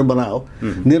सबै मिलेर बनायो।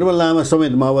 निर्मल लामा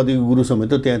समेत, माओवादीको गुरु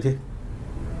समेत त्यहाँ थिए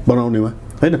बनाउनेमा,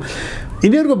 होइन?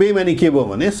 यिनीहरूको बेइमानी के भयो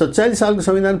भने 47 सालको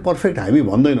संविधान पर्फेक्ट हामी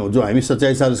भन्दैनौँ, जो हामी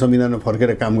 47 सालको संविधानमा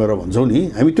फर्केर काम गरेर भन्छौँ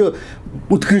नि, हामी त्यो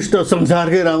उत्कृष्ट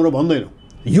संसारकै राम्रो भन्दैनौँ,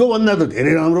 योभन्दा त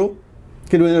धेरै राम्रो,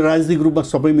 किनभने राजनीतिक रूपमा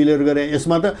सबै मिलेर गरे।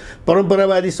 यसमा त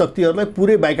परम्परावादी शक्तिहरूलाई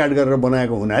पुरै बाइकाट गरेर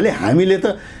बनाएको हुनाले हामीले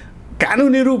त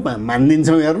कानुनी रूपमा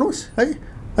मानिदिन्छौँ, हेर्नुहोस् है,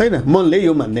 होइन? मनले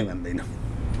यो मान्दैन,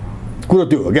 कुरो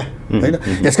त्यो हो क्या, होइन?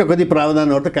 यसका कति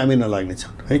प्रावधानहरू त कामै नलाग्ने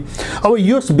छन् है। अब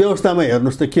यस व्यवस्थामा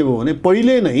हेर्नुहोस् त के भयो भने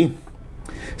पहिले नै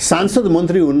सांसद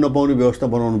मन्त्री हुन नपाउने व्यवस्था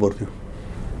बनाउनु पर्थ्यो।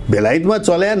 बेलायतमा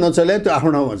चल्या नचल्या त्यो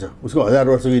आफ्नो ठाउँमा छ, उसको 1000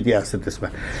 वर्षको इतिहास छ, त्यसमा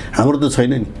हाम्रो त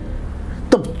छैन नि।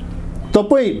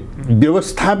 तपाईँ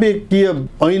व्यवस्थापकीय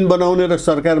ऐन बनाउने र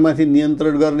सरकारमाथि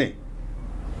नियन्त्रण गर्ने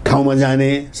ठाउँमा जाने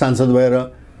सांसद भएर,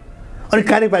 अनि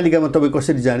कार्यपालिकामा तपाईँ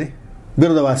कसरी जाने?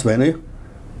 विरोधाभास भएन, यो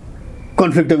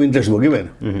कन्फ्लिक्ट अफ इन्ट्रेस्ट भयो कि भएन?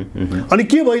 अनि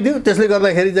के भइदियो? त्यसले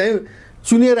गर्दाखेरि चाहिँ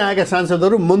चुनिएर आएका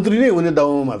सांसदहरू मन्त्री नै हुने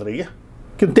दाउमा मात्रै क्या,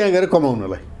 किन त्यहाँ गएर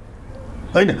कमाउनलाई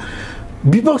होइन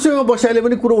विपक्षमा बसाले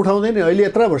पनि कुरो उठाउँदैन अहिले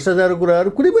यत्रा भ्रष्टाचारको कुराहरू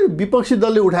कुनै पनि विपक्षी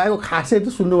दलले उठाएको खासै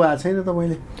त सुन्नु भएको छैन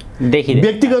तपाईँले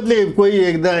व्यक्तिगतले कोही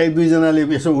एक दुईजनाले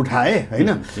यसो उठाए होइन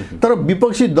तर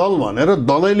विपक्षी दल भनेर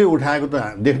दलैले उठाएको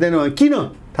त देख्दैन किन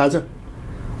थाहा छ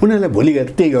उनीहरूलाई भोलि गएर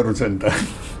त्यही गर्नु छ नि त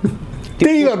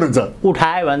त्यही गर्नु छ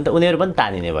उठायो भने त उनीहरू पनि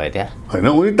तानिने भयो त्यहाँ होइन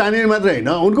उनी तानिने मात्रै होइन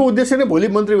उनको उद्देश्य नै भोलि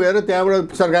मन्त्री भएर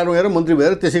त्यहाँबाट सरकारमा गएर मन्त्री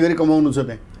भएर त्यसै गरी कमाउनु छ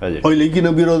त्यहाँ अहिले किन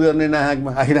विरोध गर्ने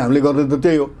नाहकमा आखिर हामीले गर्ने त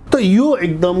त्यही हो त यो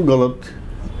एकदम गलत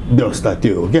व्यवस्था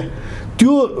त्यो हो क्या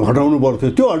त्यो हटाउनु पर्थ्यो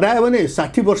त्यो हटायो भने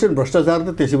 60% भ्रष्टाचार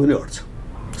त त्यसै पनि हट्छ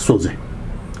सोचे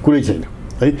कुरै छैन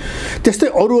है त्यस्तै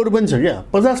अरू पनि छ क्या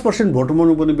 50% भोट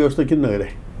पाउनुपर्ने व्यवस्था किन नगरे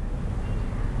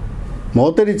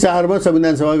 72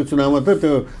 संविधान सभाको चुनावमा त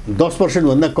त्यो 10%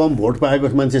 भन्दा कम भोट पाएको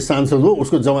मान्छे सांसद हो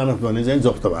उसको जमानत गर्ने चाहिँ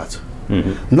जफ्त भएको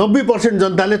छ 90%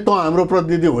 जनताले त हाम्रो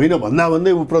प्रतिनिधि होइन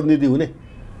भन्दै ऊ प्रतिनिधि हुने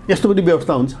यस्तो पनि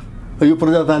व्यवस्था हुन्छ यो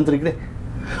प्रजातान्त्रिक रे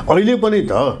अहिले पनि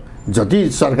त जति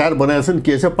सरकार बनाएका छन्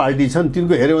के छ पार्टी छन्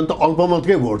तिनको हेऱ्यो भने त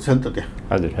अल्पमतकै भोट छ नि त त्यहाँ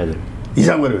हजुर हजुर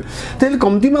हिसाब गऱ्यो त्यसले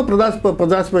कम्तीमा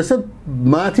 50%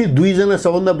 माथि 2 जना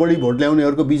सबभन्दा बढी भोट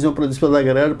ल्याउनेहरूको बिचमा प्रतिस्पर्धा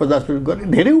गरेर 50% गर्ने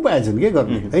धेरै उपाय छन् के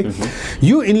गर्ने है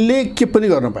यो यिनले के पनि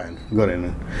गर्न गरेन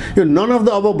यो नन अफ द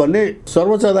अबभ भन्ने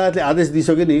सर्वोच्च अदालतले आदेश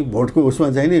दिइसक्यो नि भोटको उसमा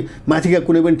चाहिँ नि माथिका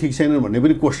कुनै पनि ठिक छैन भन्ने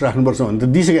पनि कोस्ट राख्नुपर्छ भने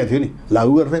त दिइसकेको थियो नि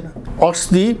लागू गर्दैन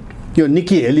अस्ति यो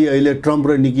निकी हेली अहिले ट्रम्प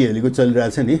र निकी हेलीको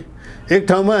चलिरहेछ नि एक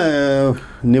ठाउँमा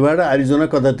नेभाडा एरिजोना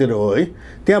कतातिर हो है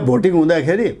त्यहाँ भोटिङ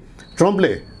हुँदाखेरि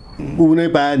ट्रम्पले उनी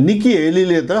पाए निकी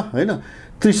हेलीले त होइन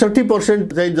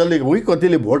 63% चाहिँ जसले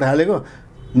कतिले भोट हालेको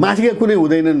माथिका कुनै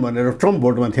हुँदैनन् भनेर ट्रम्प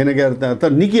भोटमा थिएन क्या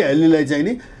तर निकी हेलीलाई चाहिँ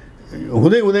नि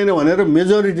हुँदैन भनेर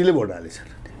मेजोरिटीले भोट हालेछ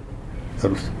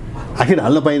आखिर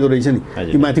हाल्न पाइँदो रहेछ नि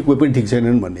यो माथि कोही पनि ठिक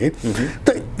छैनन् भन्ने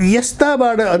त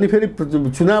यस्ताबाट अनि फेरि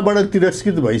चुनावबाट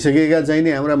तिरस्कृत भइसकेका चाहिँ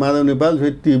नि हाम्रा माधव नेपाल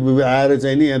फेरि आएर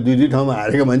चाहिँ नि यहाँ दुई ठाउँमा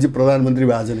हारेको मान्छे प्रधानमन्त्री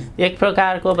भएको छ नि एक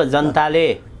प्रकारको जनताले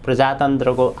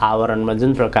प्रजातन्त्रको आवरणमा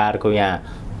जुन प्रकारको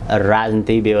यहाँ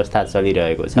राजनीतिक व्यवस्था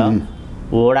चलिरहेको छ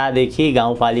वडादेखि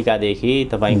गाउँपालिकादेखि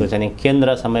तपाईँको चाहिँ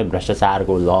केन्द्रसम्म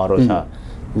भ्रष्टाचारको लहरो छ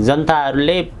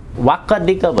जनताहरूले वाक्क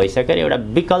दिक्क भइसकेर एउटा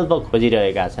विकल्प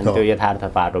खोजिरहेका छन् त्यो यथार्थ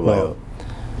पाटो भयो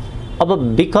अब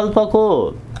विकल्पको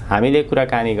हामीले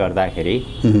कुराकानी गर्दाखेरि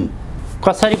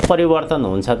कसरी परिवर्तन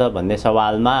हुन्छ त भन्ने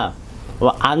सवालमा अब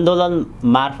आन्दोलन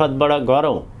मार्फतबाट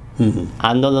गरौँ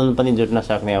आन्दोलन पनि जुट्न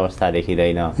सक्ने अवस्था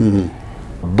देखिँदैन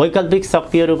वैकल्पिक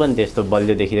शक्तिहरू पनि त्यस्तो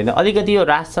बलियो देखिँदैन अलिकति यो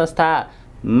राष्ट्र संस्था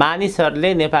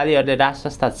मानिसहरूले नेपालीहरूले राष्ट्र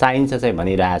संस्था चाहिन्छ चाहिँ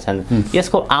भनिरहेछन्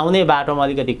यसको आउने बाटोमा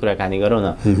अलिकति कुराकानी गरौँ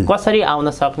न कसरी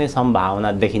आउन सक्ने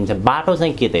सम्भावना देखिन्छ बाटो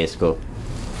चाहिँ के त यसको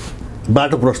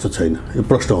बाटो प्रष्ट छैन यो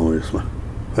प्रष्ट हो यसमा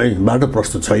है बाटो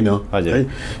प्रष्ट छैन है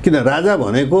किन राजा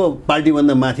भनेको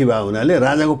पार्टीभन्दा माथि भएको हुनाले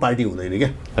राजाको पार्टी हुँदैन क्या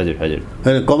हजुर हजुर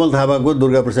होइन कमल थापाको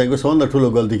दुर्गा प्रसादको सबभन्दा ठुलो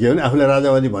गल्ती के हो भने आफूलाई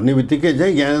राजावादी भन्ने बित्तिकै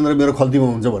चाहिँ ज्ञानेन्द्र मेरो खल्तीमा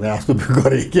हुन्छ भने जस्तो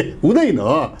गरे के हुँदैन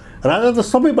राजा त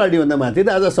सबै पार्टीभन्दा माथि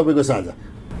राजा सबैको साझा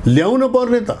ल्याउनु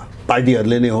पर्ने त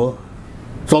पार्टीहरूले नै हो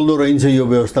चल्दो रहन्छ यो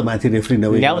व्यवस्था माथि रेफ्री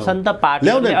नभई ल्याउँछन् त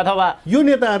पार्टीले अथवा यो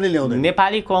नेताहरूले ल्याउँदैन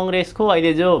नेपाली कांग्रेसको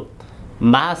अहिले जो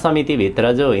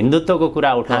महासमितिभित्र जो हिन्दुत्वको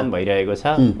कुरा उठान भइरहेको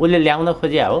छ उसले ल्याउन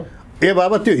खोजिया हो ए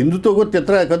बाबा त्यो हिन्दुत्वको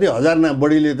त्यत्रा कति हजार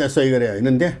बढीले त्यहाँ सही गरे होइन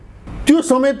नि त्यहाँ त्यो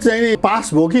समेत चाहिँ पास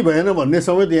भयो कि भएन भन्ने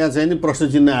समेत यहाँ चाहिँ प्रश्न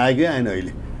चिन्ह आयो कि आएन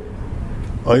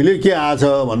अहिले के आछ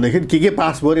भन्दाखेरि के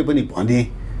पास गरे पनि भने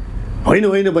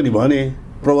होइन पनि भने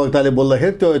प्रवक्ताले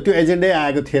बोल्दाखेरि त्यो एजेन्डै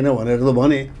आएको थिएन भनेर त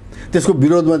भने त्यसको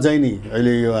विरोधमा चाहिँ नि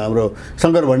अहिले यो हाम्रो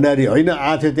शङ्कर भण्डारी होइन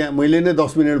आएको थियो त्यहाँ मैले नै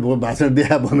 10 मिनट भाषण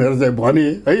दिए भनेर चाहिँ भने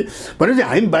है भनेपछि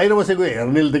हामी बाहिर बसेको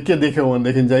हेर्नेले त के देख्यौँ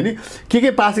भनेदेखि चाहिँ नि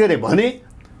के पास गरे भने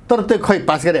तर त्यो खै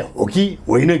पास गरे हो कि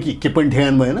होइन कि के पनि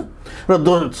ठेगान भएन र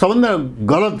सबभन्दा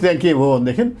गलत त्यहाँ के भयो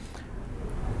भनेदेखि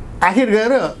आखिर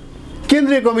गएर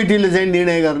केन्द्रीय कमिटीले चाहिँ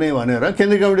निर्णय गर्ने भनेर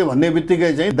केन्द्रीय कमिटी भन्ने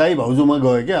बित्तिकै चाहिँ दाइ भाउजूमा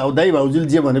गयो क्या अब दाइ भाउजूले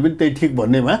जे भने पनि त्यही ठिक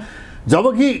भन्नेमा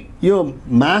जबकि यो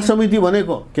महासमिति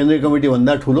भनेको केन्द्रीय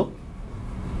कमिटीभन्दा ठुलो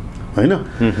होइन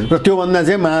र त्योभन्दा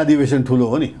चाहिँ महाधिवेशन ठुलो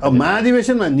हो नि अब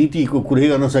महाधिवेशनमा नीतिको कुरै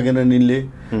गर्न सकेनन् यिनले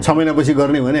 6 महिनापछि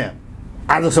गर्ने भने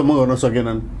आजसम्म गर्न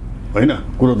सकेनन् होइन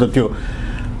कुरो त त्यो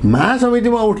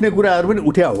महासमितिमा उठ्ने कुराहरू पनि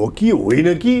उठ्या हो कि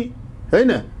होइन कि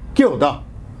होइन के हो त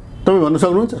तपाईँ भन्न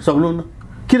सक्नुहुन्छ सक्नुहुन्न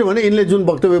किनभने यिनले जुन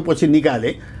वक्तव्य पछि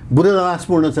निकाले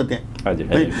बुद्धदासपूर्ण छ त्यहाँ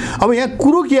है अब यहाँ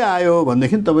कुरो के आयो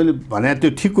भनेदेखि तपाईँले भने त्यो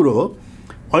ठिक कुरो हो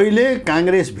अहिले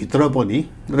काङ्ग्रेसभित्र पनि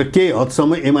र केही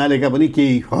हदसम्म एमालेका पनि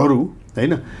केहीहरू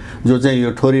होइन जो चाहिँ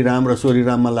यो ठोरीराम र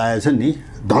सोरीराममा लागेछन् नि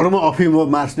धर्म अफिम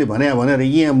मार्क्सले भनेर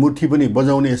यहाँ मुठी पनि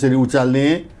बजाउने यसरी उचाल्ने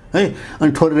है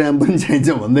अनि ठोरेराम पनि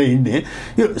चाहिन्छ भन्दै हिँड्ने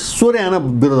यो सोर्याना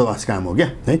विरोधाभास काम हो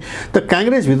क्या है। त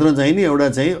काङ्ग्रेसभित्र चाहिँ नि एउटा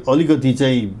चाहिँ अलिकति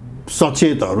चाहिँ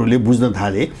सचेतहरूले बुझ्न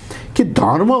थाले कि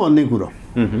धर्म भन्ने कुरो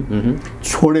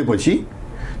छोडेपछि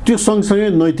त्यो सँगसँगै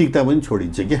नैतिकता पनि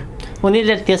छोडिन्छ क्या।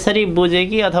 उनीहरूले त्यसरी बुझे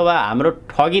कि अथवा हाम्रो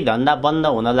ठगी धन्दा बन्द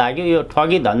हुन लाग्यो, यो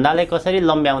ठगी धन्दालाई कसरी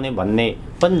लम्ब्याउने भन्ने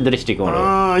पनि दृष्टिकोण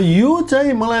हो। यो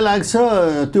चाहिँ मलाई लाग्छ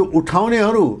त्यो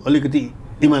उठाउनेहरू अलिकति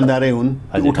इमान्दारै हुन्।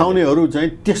 उठाउनेहरू चाहिँ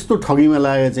त्यस्तो ठगीमा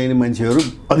लागेको चाहिँ मान्छेहरू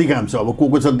अधिकांश, अब को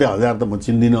छ त्यो हजार त म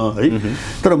चिन्दिनँ है,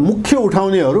 तर मुख्य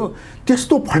उठाउनेहरू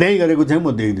त्यस्तो फड्याइ गरेको चाहिँ म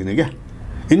देख्दिनँ क्या।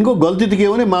 यिनको गल्ती त के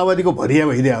हो भने माओवादीको भरिया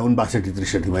भइदिए हुन्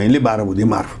 62-63मा यिनले 12 बुँदे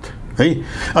मार्फत है।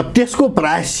 त्यसको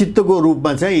प्रायश्चित्तको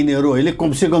रूपमा चाहिँ यिनीहरू अहिले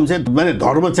कमसेकम चाहिँ माने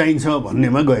धर्म चाहिन्छ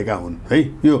भन्नेमा गएका हुन् है।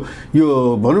 यो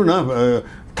भनौँ न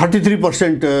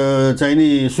 33% चाहिँ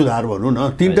नि सुधार भनौँ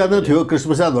न। 3टा त थियो,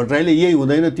 कृष्णप्रसाद भट्टराईले यही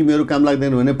हुँदैन तिमीहरू काम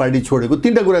लाग्दैन भने पार्टी छोडेको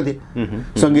 3टा कुरा थिए,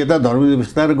 संहिता,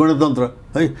 धर्मनिरपेक्षता र गणतन्त्र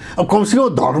है। अब कमसेकम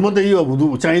धर्म त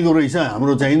यो चाहिँदो रहेछ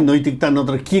हाम्रो चाहिँ नैतिकता,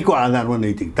 नत्र के को आधारमा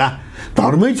नैतिकता।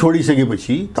 धर्मै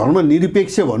छोडिसकेपछि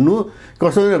धर्मनिरपेक्ष भन्नु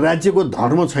कस्तो भने राज्यको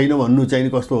धर्म छैन भन्नु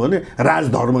चाहिँ कस्तो हो भने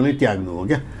राजधर्म नै त्याग्नु हो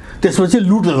क्या। त्यसपछि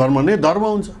लुट धर्म नै धर्म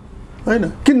हुन्छ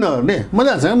होइन, किन नगर्ने,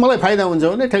 मजा छ। मलाई फाइदा हुन्छ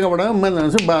भने ठेक्काबाट म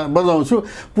जान्छु, बजाउँछु,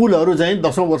 पुलहरू चाहिँ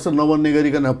 10औं वर्ष नबन्ने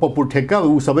गरिकन पप्पु ठेक्का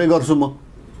ऊ सबै गर्छु म,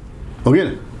 हो कि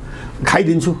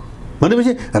खाइदिन्छु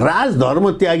भनेपछि राजधर्म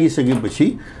त्यागिसकेपछि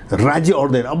राज्य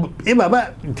अड्दैन। अब बाबा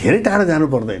धेरै टाढा जानु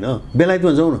पर्दैन,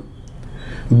 बेलायतमा जाउँ न।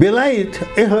 बेलायत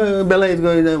बेलायत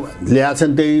गएर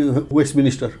ल्याएछन् त्यही वेस्ट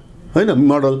मिनिस्टर होइन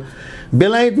मोडल।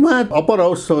 बेलायतमा अप्पर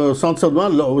हाउस संसदमा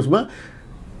उसमा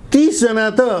 30 जना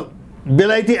त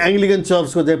बेलायती एङ्ग्लिकन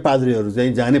चर्चको चाहिँ पाद्रीहरू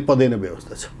चाहिँ जाने पदैन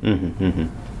व्यवस्था छ।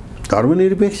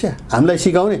 धर्मनिरपेक्ष हामीलाई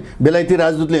सिकाउने बेलायती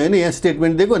राजदूतले होइन यहाँ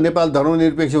स्टेटमेन्ट दिएको नेपाल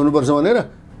धर्मनिरपेक्ष हुनुपर्छ भनेर,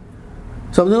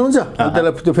 सम्झाउनुहुन्छ?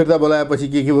 त्यसलाई त्यो फिर्ता बोलाएपछि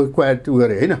के क्वाट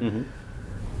गरे होइन।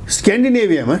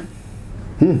 स्क्यान्डिनेभियामा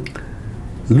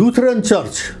लुथरन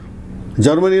चर्च,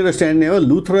 जर्मनी र स्क्यान्डिनेभिया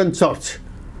लुथरन चर्च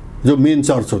जो मेन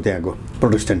चर्च हो त्यहाँको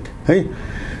प्रोटेस्टेन्ट है,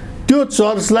 त्यो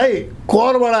चर्चलाई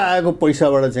करबाट आएको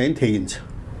पैसाबाट चाहिँ थेगिन्छ।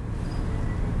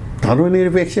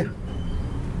 धर्मनिरपेक्ष,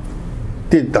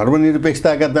 त्यो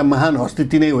धर्मनिरपेक्षताका त महान हस्ती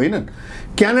तिनै होइनन्।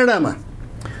 क्यानाडामा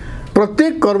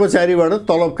प्रत्येक कर्मचारीबाट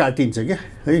तलब काटिन्छ क्या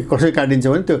है। कसरी काटिन्छ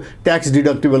भने त्यो ट्याक्स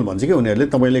डिडक्टेबल भन्छ क्या उनीहरूले।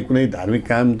 तपाईँले कुनै धार्मिक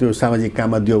काम त्यो सामाजिक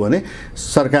काममा दियो भने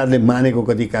सरकारले मानेको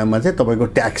कति काममा चाहिँ तपाईँको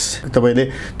ट्याक्स तपाईँले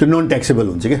त्यो नन ट्याक्सेबल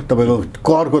हुन्छ क्या, तपाईँको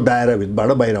करको दायराभित्रबाट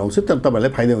बाहिर आउँछ, तर तपाईँलाई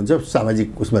फाइदा हुन्छ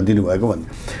सामाजिक उसमा दिनुभएको भन्ने।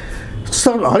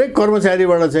 हरेक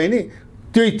कर्मचारीबाट चाहिँ नि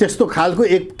त्यही त्यस्तो खालको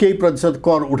केही प्रतिशत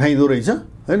कर उठाइँदो रहेछ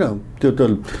होइन। त्यो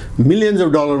त मिलियन्स अफ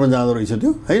डलरमा जाँदो रहेछ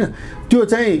त्यो होइन। त्यो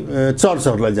चाहिँ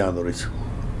चर्चहरूलाई जाँदो रहेछ।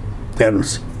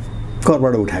 हेर्नुहोस्,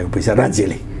 करबाट उठाएको पैसा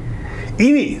राज्यले,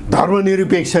 यिनी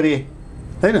धर्मनिरपेक्ष रे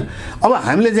होइन। अब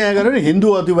हामीले चाहिँ गरेर हिन्दू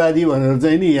अतिवादी भनेर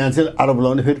चाहिँ नि यहाँ चाहिँ आरोप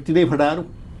लगाउने फेरि तिनै फटाहरू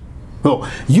हो।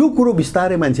 यो कुरो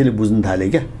बिस्तारै मान्छेले बुझ्न थाले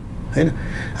क्या होइन।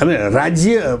 हामी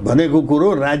राज्य भनेको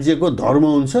कुरो राज्यको धर्म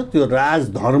हुन्छ, त्यो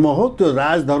राजधर्म हो। त्यो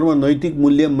राजधर्म नैतिक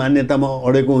मूल्य मान्यतामा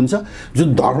अडेको हुन्छ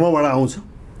जुन धर्मबाट आउँछ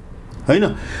होइन।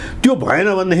 त्यो भएन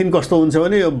भनेदेखि कस्तो हुन्छ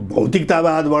भने यो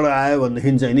भौतिकतावादबाट आयो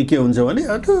भनेदेखि चाहिँ नि के हुन्छ भने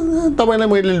तपाईँलाई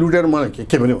मैले लुटेर मलाई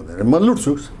के पनि हुँदैन, म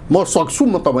लुट्छु, म सक्छु,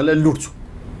 म तपाईँलाई लुट्छु,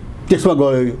 त्यसमा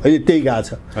गयो। अहिले त्यही गएको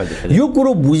छ। यो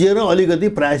कुरो बुझेर अलिकति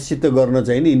प्रायश्चित्त गर्न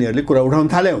चाहिँ नि यिनीहरूले कुरा उठाउन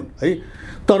थाले हुन् है।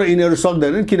 तर यिनीहरू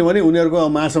सक्दैनन् किनभने उनीहरूको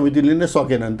महासमितिले नै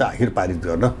सकेनन् त आखिर पारित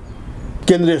गर्न।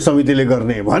 केन्द्रीय समितिले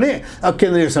गर्ने भने अब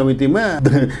केन्द्रीय समितिमा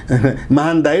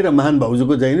महान दाई र महान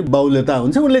भाउजूको चाहिँ बाहुल्यता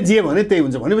हुन्छ, उनले जे भने त्यही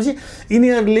हुन्छ भनेपछि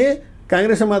यिनीहरूले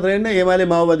काङ्ग्रेसमा मात्र होइन एमाले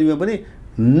माओवादीमा पनि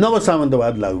नव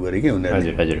सामन्तवाद लागू गरे कि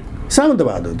उनीहरूले।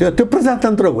 सामन्तवाद हो त्यो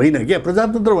प्रजातन्त्र होइन क्या।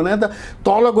 प्रजातन्त्र भने त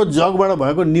तलको जगबाट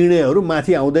भएको निर्णयहरू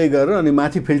माथि आउँदै गएर अनि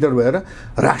माथि फिल्टर भएर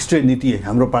राष्ट्रिय नीति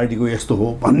हाम्रो पार्टीको यस्तो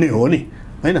हो भन्ने हो नि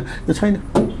होइन। त्यो छैन,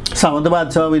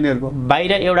 सामन्तवाद छ अब यिनीहरूको।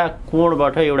 बाहिर एउटा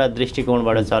कोणबाट एउटा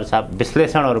दृष्टिकोणबाट चर्चा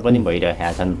विश्लेषणहरू पनि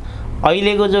भइरहेका छन्।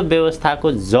 अहिलेको जो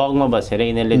व्यवस्थाको जगमा बसेर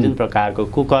यिनीहरूले जुन प्रकारको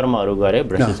कुकर्महरू गरे,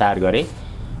 भ्रष्टाचार गरे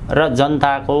र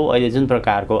जनताको अहिले जुन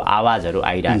प्रकारको आवाजहरू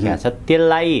आइरहेका छ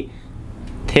त्यसलाई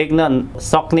थेक्न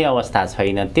सक्ने अवस्था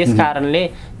छैन। त्यस कारणले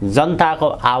जनताको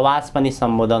आवाज पनि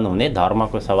सम्बोधन हुने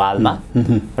धर्मको सवालमा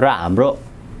र हाम्रो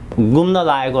गुम्न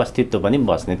लागेको अस्तित्व पनि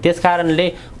बस्ने। त्यसकारणले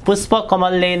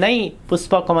पुष्पकमल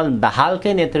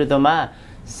दाहालकै नेतृत्वमा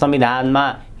संविधानमा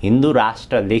हिन्दू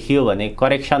राष्ट्र लेखियो भने,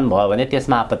 करेक्सन भयो भने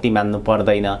त्यसमा आपत्ति मान्नु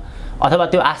पर्दैन अथवा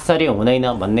त्यो आश्चर्य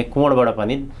हुँदैन भन्ने कोणबाट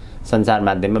पनि सञ्चार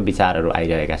माध्यममा विचारहरू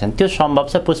आइरहेका छन्। त्यो सम्भव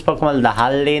छ पुष्पकमल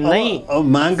दाहालले नै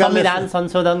संविधान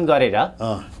संशोधन गरेर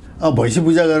भैँसी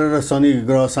पूजा गरेर शनि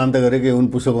ग्रह शान्त गरेकै हुन्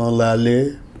पुष्पकमल दाहालले।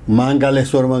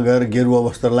 महाकालेश्वरमा गएर गेरुवा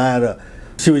वस्त्र लाएर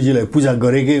शिवजीलाई पूजा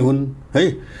गरेकै हुन् है।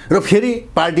 र फेरि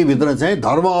पार्टीभित्र चाहिँ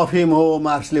धर्म अफिम हो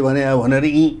मार्क्सले भने भनेर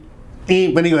यी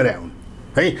पनि गरे हुन्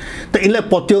है। त यिनलाई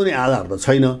पत्याउने आधार त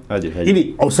छैन। यिनी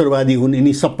अवसरवादी हुन्,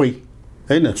 यिनी सबै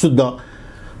होइन शुद्ध।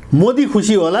 मोदी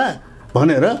खुसी होला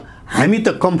भनेर हामी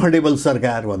त कम्फर्टेबल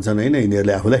सरकार भन्छन् होइन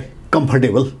यिनीहरूले आफूलाई,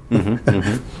 कम्फर्टेबल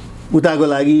उताको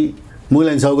लागि,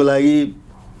 मुगल्यान्ड साउको लागि,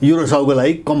 युरो साउको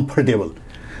लागि कम्फर्टेबल,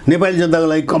 नेपाली जनताको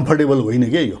लागि कम्फर्टेबल होइन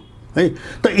क्या यो है।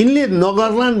 त यिनले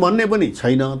नगर्लान् भन्ने पनि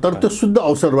छैन, तर त्यो शुद्ध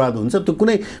अवसरवाद हुन्छ। त्यो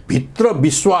कुनै भित्र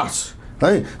विश्वास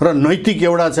है र नैतिक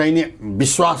एउटा चाहिने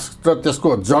विश्वास र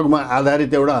त्यसको जगमा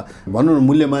आधारित एउटा भनौँ न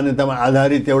मूल्य मान्यतामा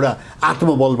आधारित एउटा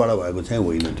आत्मबलबाट भएको चाहिँ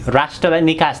होइन। त्यो राष्ट्रलाई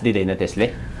निकास दिँदैन,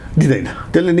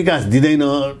 त्यसले निकास दिँदैन।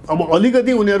 अब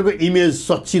अलिकति उनीहरूको इमेज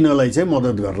सच्चिनलाई चाहिँ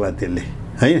मद्दत गर्ला त्यसले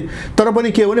है। तर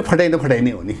पनि के हो भने फटाइ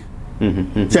नै हो नि।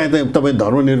 चाहे तपाईँ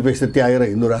धर्मनिरपेक्ष त्यागेर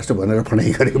हिन्दू राष्ट्र भनेर फटाइ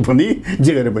गरे पनि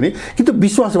जे गरे पनि कि त्यो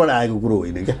विश्वासबाट आएको कुरो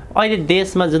होइन क्या। अहिले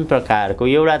देशमा जुन प्रकारको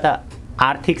एउटा त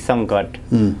आर्थिक सङ्कट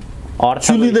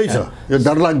चुलिँदैछ, यो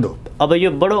डरलाग्दो। अब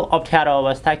यो बडो अप्ठ्यारो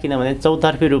अवस्था, किनभने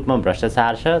चौतर्फी रूपमा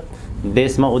भ्रष्टाचार छ,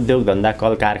 देशमा उद्योग धन्दा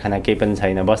कल कारखाना केही पनि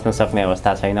छैन, बस्न सक्ने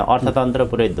अवस्था छैन, अर्थतन्त्र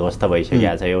पुरै ध्वस्त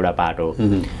भइसकेको छ एउटा पाटो।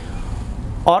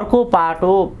 अर्को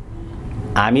पाटो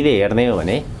हामीले हेर्ने हो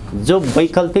भने जो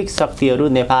वैकल्पिक शक्तिहरू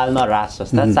नेपालमा राज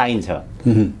संस्था चाहिन्छ।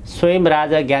 स्वयं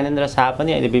राजा ज्ञानेन्द्र शाह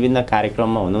पनि अहिले विभिन्न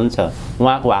कार्यक्रममा हुनुहुन्छ,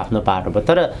 उहाँको आफ्नो पाटो भयो।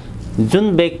 तर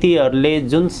जुन व्यक्तिहरूले,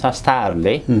 जुन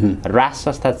संस्थाहरूले राज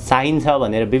संस्था चाहिन्छ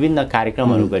भनेर विभिन्न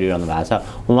कार्यक्रमहरू गरिरहनु भएको छ,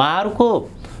 उहाँहरूको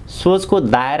सोचको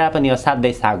दायरा पनि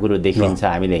असाध्यै साँघुरो देखिन्छ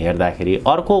हामीले हेर्दाखेरि।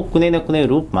 अर्को कुनै न कुनै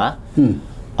रूपमा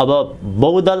अब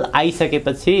बहुदल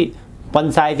आइसकेपछि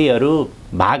पञ्चायतीहरू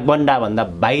भागबन्डा भन्दा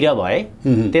बाहिर भए,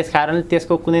 त्यसकारण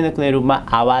त्यसको कुनै न कुनै रूपमा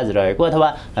आवाज रहेको, अथवा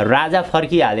राजा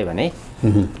फर्किहाल्यो भने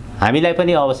हामीलाई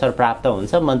पनि अवसर प्राप्त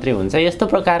हुन्छ, मन्त्री हुन्छ, यस्तो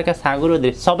प्रकारका साँघुरो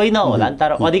सबै नहोला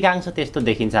तर अधिकांश त्यस्तो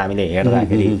देखिन्छ हामीले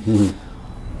हेर्दाखेरि।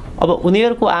 अब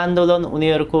उनीहरूको आन्दोलन,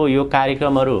 उनीहरूको यो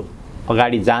कार्यक्रमहरू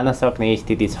अगाडि जान सक्ने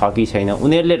स्थिति छ कि छैन,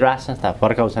 उनीहरूले राज संस्था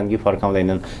फर्काउँछन् कि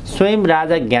फर्काउँदैनन्, स्वयं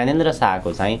राजा ज्ञानेन्द्र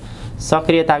शाहको चाहिँ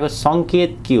सक्रियताको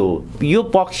सङ्केत के हो? यो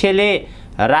पक्षले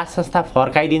राज संस्था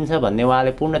फर्काइदिन्छ भन्ने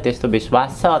उहाँले पूर्ण त्यस्तो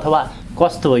विश्वास छ अथवा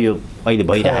कस्तो हो यो अहिले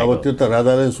भइरहेको? अब त्यो त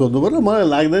राजाले सोध्नु पर्यो। मलाई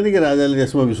लाग्दैन कि राजाले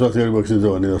यसमा विश्वास गरिबक्सिन्छ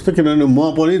भन्ने जस्तो, किनभने म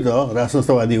पनि त राज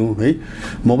संस्थावादी हुँ है।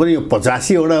 म पनि यो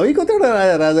 85 वटा है कतिवटा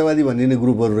राजावादी भन्ने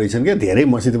ग्रुपहरू रहेछन् क्या, धेरै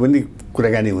मसित पनि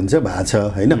कुराकानी हुन्छ भएको छ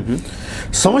होइन।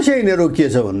 समस्या यिनीहरू के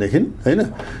छ भनेदेखि होइन,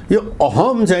 यो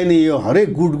अहम चाहिँ नि, यो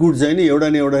हरेक गुट चाहिँ नि एउटा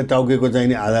न एउटा टाउकेको चाहिँ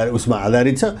नि उसमा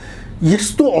आधारित छ।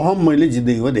 यस्तो अहम मैले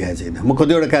जिन्दगीमा देखाएको छैन। म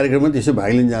कतिवटा कार्यक्रममा त्यसो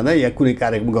भाग लिन जाँदा या कुनै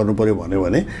कार्यक्रम गर्नु पऱ्यो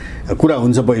भने कुरा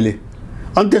हुन्छ पहिले,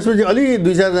 अनि त्यसपछि अलि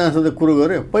 2-4जनासँग कुरो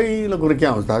गऱ्यो, पहिलो कुरो के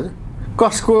आउँछ थाहा छ?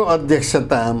 कसको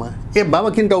अध्यक्षतामा? ए बाबा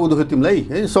किन टाउको दुख्यो तिमीलाई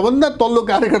है? सबभन्दा तल्लो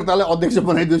कार्यकर्तालाई अध्यक्ष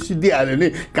बनाइदियो, सिद्धिहाल्यो नि,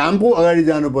 काम पो अगाडि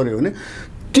जानु पऱ्यो भने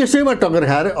त्यसैमा टक्कर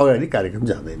खाएर अगाडि कार्यक्रम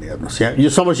जाँदैन। हेर्नुहोस् यहाँ यो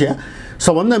समस्या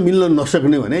सबभन्दा मिल्न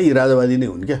नसक्ने भने यी राजावादी नै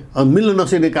हुन् क्या। मिल्न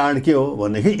नसक्ने कारण के हो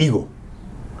भनेदेखि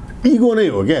इगो नै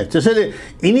हो क्या। त्यसैले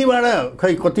यिनीबाट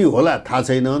खै कति होला थाहा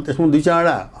छैन, त्यसमा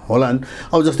 2-4वटा होलान्।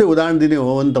 अब जस्तै उदाहरण दिने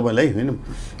हो भने तपाईँलाई होइन,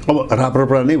 अब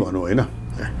राप्रपा नै भनौँ होइन,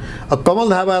 अब कमल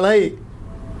थापालाई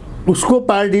उसको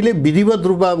पार्टीले विधिवत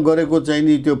रूपमा गरेको चाहिँ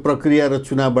नि त्यो प्रक्रिया र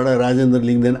चुनावबाट राजेन्द्र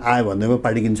लिङ्गदेन आयो भन्दैमा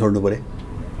पार्टी किन छोड्नु पऱ्यो?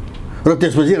 र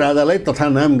त्यसपछि राजालाई तथा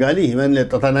नाम गाली, हिमालले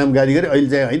तथा नाम गाली गरे, अहिले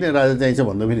चाहिँ होइन राजा चाहिन्छ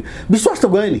भन्दा पनि विश्वास त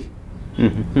गयो नि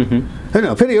होइन।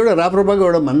 फेरि एउटा राप्रपाको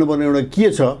एउटा मान्नुपर्ने एउटा के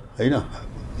छ होइन,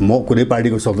 म कुनै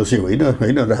पार्टीको सदस्य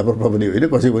होइन राप्रपा पनि होइन,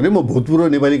 कसै भने म भूतपूर्व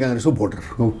नेपाली काङ्ग्रेसको भोटर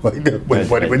होइन,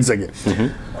 परि पनि सकेँ।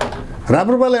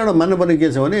 राप्रपालाई एउटा मान्नुपर्ने के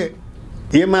छ भने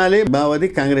एमाले माओवादी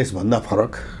काङ्ग्रेसभन्दा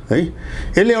फरक है।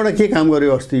 यसले एउटा के काम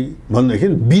गर्यो अस्ति भनेदेखि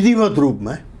विधिवत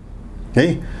रूपमा है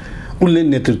उनले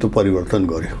नेतृत्व परिवर्तन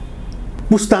गर्यो,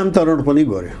 पुस्तान्तरण पनि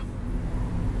गर्यो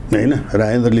होइन।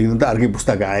 राजेन्द्र लिङ्गदेन त अर्कै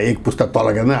पुस्ताका आए, एक पुस्ता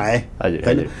तलका नै आए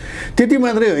होइन। त्यति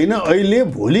मात्रै होइन, अहिले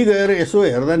भोलि गएर यसो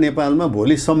हेर्दा नेपालमा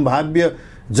भोलि सम्भाव्य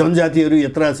जनजातिहरू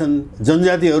यत्रा छन्,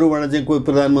 जनजातिहरूबाट चाहिँ कोही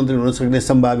प्रधानमन्त्री हुन सक्ने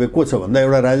सम्भाव्य को छ भन्दा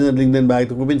एउटा राजेन्द्र लिङ्गदेन बाहेक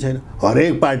त कोही पनि छैन।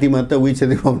 हरेक पार्टीमा त उही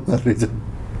क्षेत्रीय रहेछन्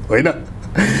होइन।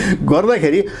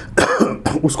 गर्दाखेरि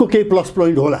उसको केही प्लस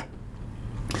पोइन्ट होला,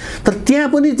 तर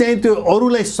त्यहाँ पनि चाहिँ त्यो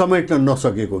अरूलाई समेट्न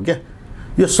नसकेको क्या।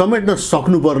 यो समेट्न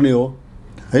सक्नुपर्ने हो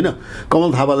होइन।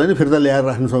 कमल थापालाई नै फिर्ता ल्याएर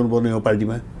राख्न सक्नुपर्ने हो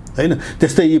पार्टीमा होइन।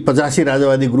 त्यस्तै यी 85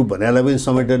 राजावादी ग्रुप भनेरलाई पनि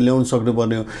समेटेर ल्याउन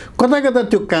सक्नुपर्ने हो। कता कता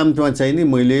त्यो काममा चाहिँ नि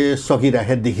मैले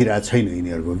सकिराखेर देखिरहेको छैन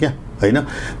यिनीहरूको क्या होइन।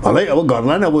 भलै अब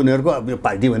गर्लान्, अब उनीहरूको अब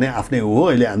पार्टी भने आफ्नै हो,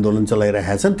 अहिले आन्दोलन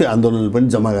चलाइरहेका छन्, त्यो आन्दोलन पनि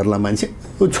जम्मा गर्ला मान्छे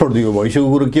छोडिदियो भइसकेको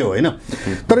कुरो के हो होइन।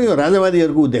 तर यो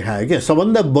राजावादीहरूको देखायो क्या,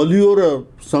 सबभन्दा बलियो र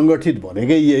सङ्गठित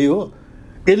भनेकै यही हो।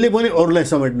 यसले पनि अरूलाई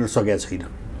समेट्न सकेको छैन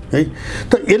है।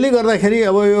 त यसले गर्दाखेरि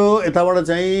अब यो यताबाट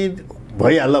चाहिँ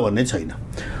भइहाल्ला भन्ने छैन।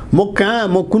 म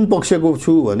कुन पक्षको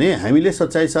छु भने हामीले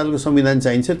 27 सालको संविधान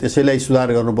चाहिन्छ, त्यसैलाई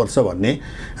सुधार गर्नुपर्छ भन्ने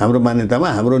हाम्रो मान्यतामा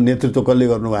हाम्रो नेतृत्व कसले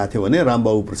गर्नुभएको थियो भने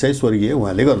रामबाबु प्रसाद स्वर्गीय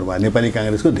उहाँले गर्नुभयो। नेपाली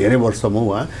काङ्ग्रेसको धेरै वर्षसम्म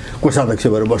उहाँ कोषाध्यक्ष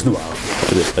भएर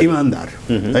बस्नुभयो। इमान्दार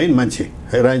है मान्छे,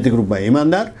 राजनीतिक रूपमा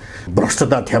इमान्दार,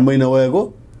 भ्रष्टता थ्याम्मै नभएको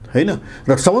हैन,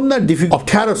 र सबभन्दा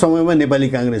अप्ठ्यारो समयमा नेपाली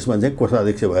काङ्ग्रेसमा चाहिँ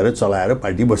कोषाध्यक्ष भएर चलाएर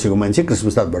पार्टी बसेको मान्छे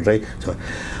कृष्णप्रसाद भट्टराई छ।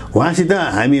 उहाँसित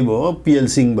हामी भयो, पिएल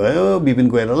सिंह भयो, विपिन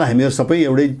कोइराला, हामीहरू सबै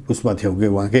एउटै उसमा थियौँ कि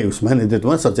उहाँकै उसमा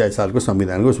नेतृत्वमा 27 सालको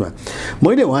संविधानको उसमा।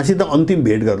 मैले उहाँसित अन्तिम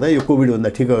भेट गर्दा यो कोभिडभन्दा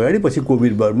ठिक अगाडि, पछि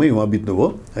कोभिडमै उहाँ बित्नुभयो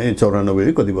है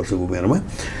 94 कति वर्षको उमेरमा।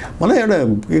 मलाई एउटा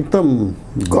एकदम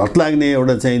घत लाग्ने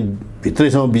एउटा चाहिँ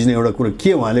भित्रैसम्म बिज्ने एउटा कुरो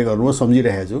के उहाँले गर्नुभयो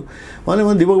सम्झिरहेको छु। उहाँले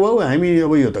भने दिपक बाबु हामी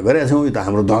अब यो त गरेका छौँ, यो त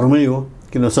हाम्रो धर्मै हो,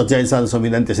 किन 27 साल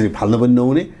संविधान त्यसरी फाल्न पनि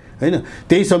नहुने हैन।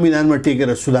 त्यही संविधानमा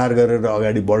टेकेर सुधार गरेर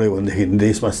अगाडि बढ्यो भनेदेखि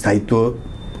देशमा स्थायित्व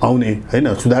आउने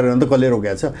हैन। सुधार गर्न त कसले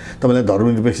रोकेको छ? तपाईँलाई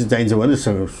धर्मनिरपेक्ष चाहिन्छ भने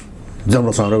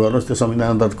जनसङ्ग्रह गर्नुहोस्, त्यो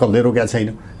संविधान त कसले रोकेको छैन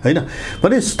हैन।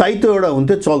 भने स्थायित्व एउटा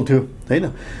हुन्थ्यो, चल्थ्यो हैन।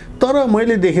 तर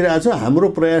मैले देखिरहेको छु हाम्रो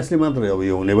प्रयासले मात्रै अब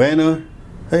यो हुने भएन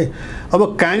है। अब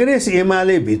काङ्ग्रेस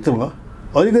एमाले भित्र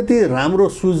अलिकति राम्रो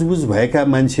सुझबुझ भएका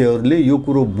मान्छेहरूले यो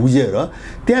कुरो बुझेर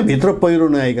त्यहाँभित्र पहिरो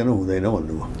नआइकन हुँदैन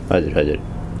भन्नुभयो। हजुर हजुर,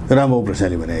 रामबाबु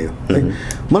प्रसादले भने यो है।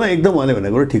 मलाई एकदम उहाँले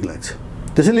भनेको कुरो ठिक लाग्छ।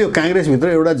 त्यसैले यो काङ्ग्रेसभित्र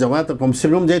एउटा जमात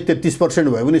कमसेकम चाहिँ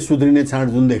 33% भए पनि सुध्रिने छाँट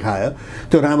जुन देखायो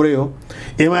त्यो राम्रै हो।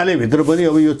 एमाले भित्र पनि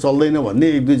अब यो चल्दैन भन्ने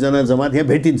 1-2 जमात यहाँ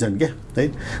भेटिन्छन् क्या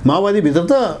है। माओवादीभित्र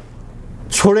त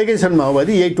छोडेकै छन्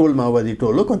माओवादी, यही टोल माओवादी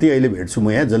टोल हो। कति अहिले भेट्छु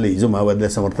म यहाँ जसले हिजो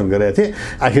माओवादीलाई समर्थन गरेका थिए,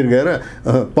 आखिर गएर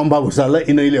पम्पा भुषाललाई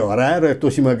यिनैले हराएर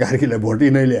तोसीमा कार्कीलाई भोट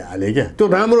यिनैले हाले क्या। त्यो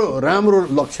राम्रो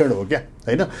लक्षण हो क्या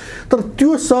हैन। तर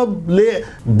त्यो सबले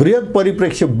बृहत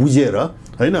परिप्रेक्ष्य बुझेर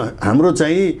हैन हाम्रो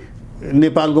चाहिँ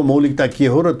नेपालको मौलिकता के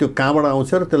हो र त्यो कहाँबाट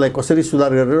आउँछ र त्यसलाई कसरी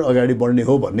सुधार गरेर अगाडि बढ्ने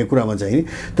हो भन्ने कुरामा चाहिँ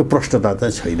त्यो प्रष्टता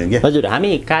त छैन क्या। हजुर,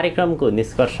 हामी कार्यक्रमको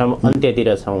निष्कर्षमा अन्त्यतिर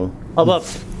छौँ। अब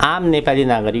आम नेपाली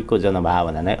नागरिकको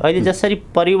जनभावना नै अहिले जसरी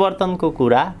परिवर्तनको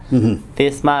कुरा,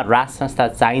 त्यसमा राज संस्था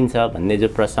चाहिन्छ भन्ने जो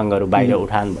प्रसङ्गहरू बाहिर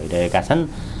उठान भइरहेका छन्,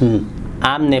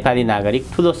 आम नेपाली नागरिक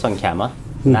ठुलो सङ्ख्यामा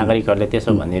नागरिकहरूले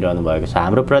त्यसो भनिरहनु भएको छ।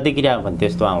 हाम्रो प्रतिक्रिया पनि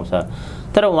त्यस्तो आउँछ।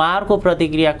 तर उहाँहरूको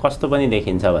प्रतिक्रिया कस्तो पनि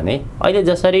देखिन्छ भने अहिले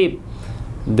जसरी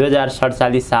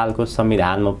 2047 सालको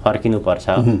संविधानमा फर्किनुपर्छ,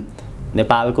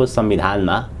 नेपालको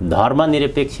संविधानमा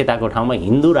धर्मनिरपेक्षताको ठाउँमा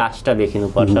हिन्दू राष्ट्र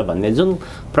लेखिनुपर्छ भन्ने जुन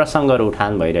प्रसङ्गहरू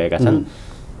उठान भइरहेका छन्,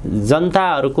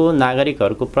 जनताहरूको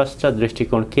नागरिकहरूको प्रष्ट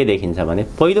दृष्टिकोण के देखिन्छ भने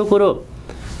पहिलो कुरो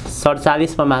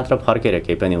 47 मा मात्र फर्केर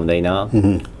केही पनि हुँदैन।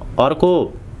 अर्को,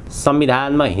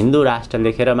 संविधानमा हिन्दू राष्ट्र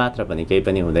लेखेर मात्र पनि केही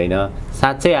पनि हुँदैन।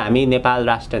 साँच्चै हामी नेपाल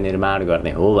राष्ट्र निर्माण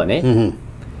गर्ने हो भने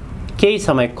केही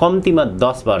समय, कम्तीमा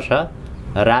 10 वर्ष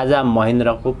राजा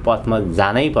महेन्द्रको पथमा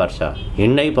जानै पर्छ,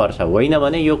 हिँड्नै पर्छ। होइन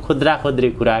भने यो खुद्राखुद्री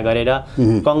कुरा गरेर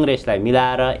कङ्ग्रेसलाई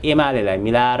मिलाएर, एमालेलाई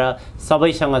मिलाएर,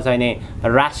 सबैसँग चाहिने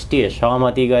राष्ट्रिय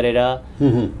सहमति गरेर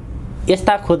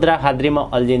यस्ता खुद्राखाद्रीमा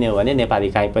अल्झिने हो भने नेपाली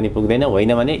कहीँ पनि पुग्दैन।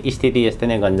 होइन भने स्थिति यस्तै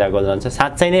नै गन्जागोल रहन्छ।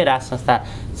 साँच्चै नै राज संस्था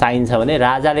चाहिन्छ भने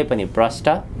राजाले पनि प्रष्ट,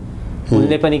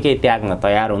 उनले पनि केही त्याग्न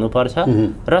तयार हुनुपर्छ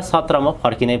र सत्रमा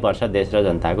फर्किनै पर्छ देश र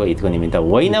जनताको हितको निमित्त।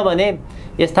 होइन भने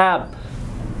यस्ता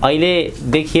अहिले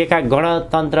देखिएका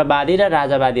गणतन्त्रवादी र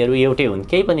राजावादीहरू एउटै हुन्,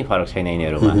 केही पनि फरक छैन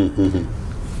यिनीहरूमा।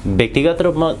 व्यक्तिगत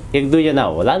रूपमा 1-2 जना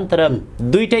होलान्, तर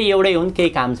दुईटै एउटै हुन्, केही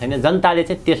काम छैन। जनताले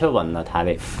चाहिँ त्यसो भन्न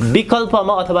थाले।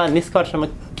 विकल्पमा अथवा निष्कर्षमा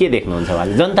के देख्नुहुन्छ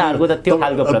उहाँले? जनताहरूको त त्यो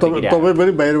खालको प्रतिक्रिया। तपाईँ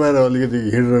पनि बाहिर अलिकति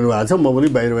हिँडिरहनु भएको छ, म पनि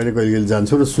बाहिर कहिले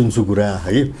जान्छु र सुन्छु कुरा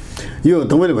है। यो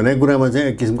तपाईँले भनेको कुरामा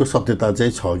चाहिँ एक किसिमको सत्यता चाहिँ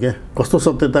छ क्या। कस्तो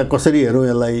सत्यता, कसरी हेरौँ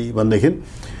यसलाई भनेदेखि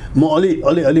म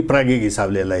अलि प्राज्ञिक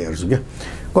हिसाबले यसलाई हेर्छु क्या।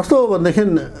 कस्तो हो भनेदेखि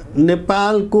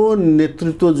नेपालको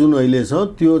नेतृत्व जुन अहिले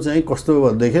छ त्यो चाहिँ कस्तो हो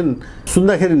भनेदेखि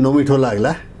सुन्दाखेरि नमिठो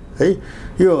लाग्ला है।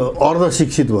 यो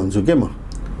अर्धशिक्षित भन्छु क्या म।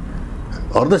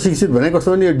 अर्धशिक्षित भने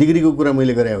कस्तो भने यो डिग्रीको कुरा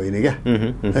मैले गरे होइन क्या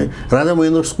है। राजा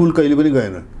महेन्द्र स्कुल कहिले पनि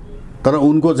गएन, तर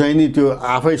उनको चाहिँ नि त्यो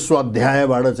आफै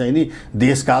स्वाध्यायबाट चाहिँ नि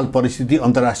देशकाल परिस्थिति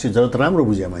अन्तर्राष्ट्रिय जगत राम्रो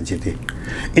बुझ्या मान्छे थिए।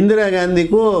 इन्दिरा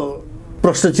गान्धीको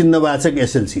प्रश्नचिन्हवाचक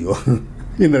एसएलसी हो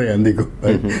इन्दिरा गान्धीको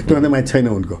है, त्योभन्दा माथि छैन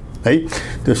उनको है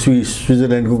त्यो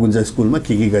स्विजरल्यान्डको कुन चाहिँ स्कुलमा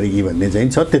के गरेकी भन्ने चाहिँ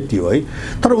छ त्यति हो है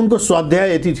तर उनको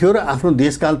स्वाध्याय यति थियो र आफ्नो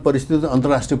देशकाल परिस्थिति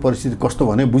अन्तर्राष्ट्रिय परिस्थिति कस्तो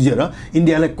भने बुझेर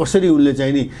इन्डियालाई कसरी उनले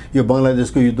चाहिँ नि यो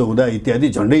बङ्गलादेशको युद्ध हुँदा इत्यादि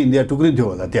झन्डै इन्डिया टुक्रिन्थ्यो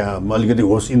होला त्यहाँ अलिकति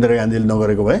होस् इन्दिरा गान्धीले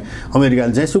नगरेको भए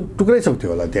अमेरिकाले चाहिँ टुक्राइसक्थ्यो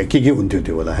होला त्यहाँ के हुन्थ्यो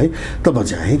त्यो होला है तब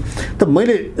चाहिँ त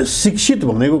मैले शिक्षित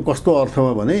भनेको कस्तो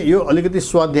अर्थमा भने यो अलिकति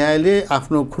स्वाध्यायले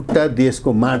आफ्नो खुट्टा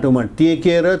देशको माटोमा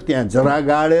टेकेर त्यहाँ जरा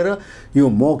गाडेर यो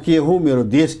म के हो मेरो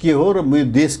देश के हो र मेरो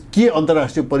देश के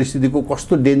अन्तर्राष्ट्रिय परिस्थितिको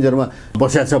कस्तो डेन्जरमा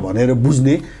बसेको छ भनेर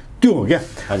बुझ्ने त्यो हो क्या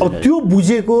अब त्यो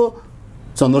बुझेको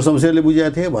चन्द्रशमशेरले बुझेका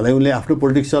थिए भलै उनले आफ्नो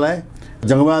पोलिटिक्स चलाए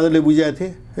जङ्गबहादुरले बुझेका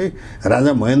थिए है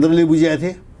राजा महेन्द्रले बुझेका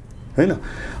थिए हैन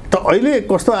त अहिले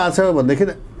कस्तो आछ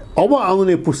भन्दाखेरि अब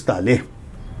आउने पुस्ताले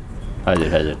हजुर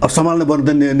हजुर अब सम्हाल्न पर्ने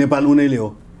त नेपाल उनैले हो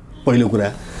पहिलो कुरा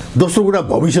दोस्रो कुरा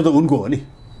भविष्य त उनको हो नि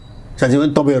साँच्चै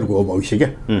भने तपाईँहरूको हो भविष्य क्या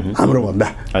हाम्रो भन्दा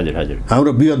हजुर हजुर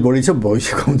हाम्रो विगत बढी छ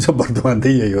भविष्यको हुन्छ वर्तमान त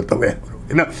यही हो तपाईँहरू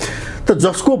होइन त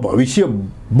जसको भविष्य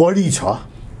बढी छ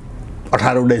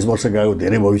 18-19 वर्षका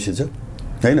धेरै भविष्य छ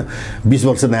होइन 20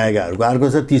 वर्ष नआएकाहरूको अर्को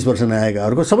छ 30 वर्ष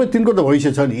नआएकाहरूको सबै तिनको त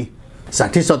भविष्य छ नि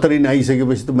 60-70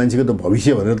 नआइसकेपछि त मान्छेको त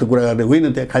भविष्य भनेर त कुरा गर्ने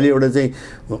होइन त्यहाँ खालि एउटा चाहिँ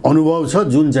अनुभव छ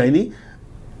जुन चाहिँ नि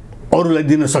अरूलाई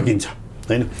दिन सकिन्छ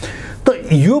होइन त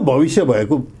यो भविष्य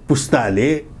भएको पुस्ताले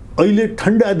अहिले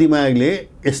ठन्डा दिमागले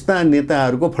यस्ता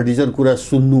नेताहरूको फटिचर कुरा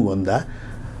सुन्नुभन्दा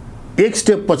एक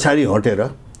स्टेप पछाडि हटेर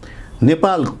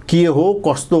नेपाल के हो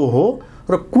कस्तो हो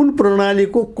र कुन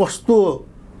प्रणालीको कस्तो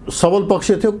सबल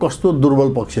पक्ष थियो कस्तो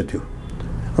दुर्बल पक्ष थियो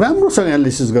राम्रोसँग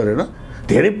एनालिसिस गरेर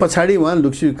धेरै पछाडि उहाँ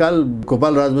लुक्सीकाल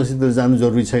गोपाल राजवंशीतिर जानु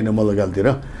जरुरी छैन मल्लकालतिर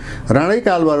राणै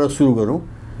कालबाट सुरु गरौँ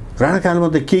राणाकालमा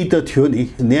त केही त थियो नि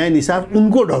न्याय निसाब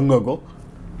उनको ढङ्गको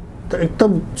त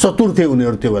एकदम चतुर थिए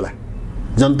उनीहरू त्यो बेला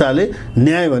जनताले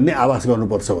न्याय भन्ने आवाज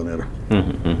गर्नुपर्छ भनेर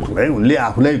है उनले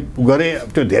आफूलाई गरे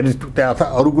त्यो धेरै त्यहाँ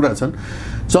अरू कुरा छन्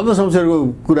चन्द्रशमशेरको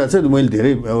कुरा चाहिँ मैले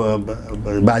धेरै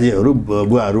बाजेहरू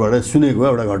बुवाहरूबाट सुनेको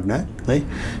एउटा घटना है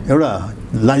एउटा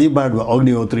लाजिमबाट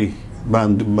अग्निहोत्री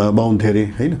बाहुन्थे अरे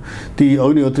होइन ती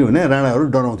अग्निहोत्री भने राणाहरू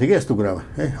डराउँथे क्या यस्तो कुरामा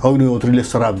है अग्निहोत्रीले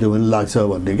श्राप दियो भने लाग्छ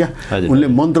भन्ने क्या उनले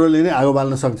मन्त्रले नै आगो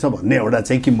बाल्न सक्छ भन्ने एउटा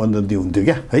चाहिँ किम्वदन्ती हुन्थ्यो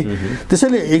क्या है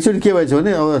त्यसैले एकचोटि के भएछ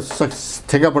भने अब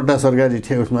ठेकापट्टा सरकारी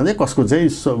उसमा चाहिँ कसको चाहिँ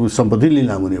सम्पत्ति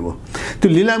लिलाम हुने भयो त्यो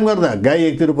लिलाम गर्दा गाई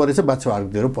एकतिर परेछ बाछा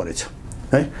अर्कोतिर परेछ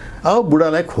है अब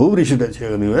बुढालाई खुब रिस उठेछ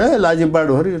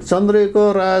लाजिमबाडहरू चन्द्रको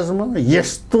राजमा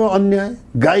यस्तो अन्याय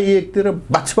गाई एकतिर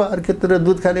बाछा अर्कोतिर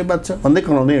दुध खाने बाछा भन्दै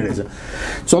कराउँदै हिँडेछ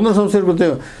चन्द्रशमशेरको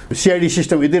त्यो सिआइडी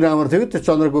सिस्टम यति राम्रो थियो कि त्यो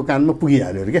चन्द्रको कानमा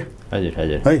पुगिहाल्यो अरे क्या हजुर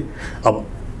हजुर है अब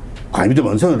हामी त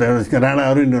भन्छौँ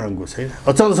राणाहरू निरङ्कुश छैन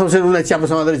चन्द्रशमशेर उनलाई च्यापो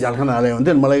समातेर झालखान हाल्यो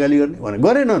भने मलाई गाली गर्ने भने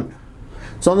गरेनन्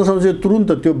चन्द्रशमशेर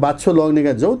तुरुन्त त्यो बाछो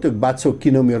लग्नेका जाऊ त्यो बाछो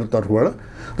किन मेरो तर्फबाट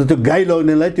र त्यो गाई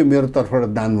लग्नेलाई त्यो मेरो तर्फबाट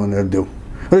दान भनेर देऊ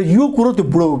र यो कुरो त्यो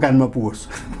बुढोको कानमा पुगोस्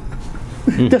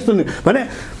त्यस्तो नि भने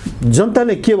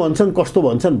जनताले के भन्छन् कस्तो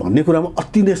भन्छन् भन्ने कुरामा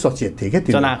अति नै सचेत थिए क्या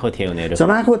चनाखो थिए उनीहरू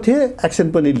चनाखो थिए एक्सन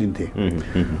पनि लिन्थे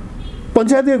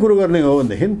पञ्चायतकै कुरो गर्ने हो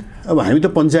भनेदेखि अब हामी त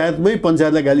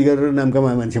पञ्चायतलाई गाली गरेर नाम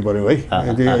कमा मान्छे पऱ्यो है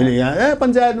अहिले यहाँ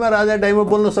पञ्चायतमा राजा टाइममा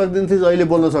बोल्न सक्दिन्थ्यो अहिले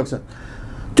बोल्न सक्छ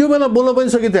त्यो बेला बोल्न पनि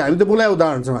सकिन्थ्यो हामी त बोलाए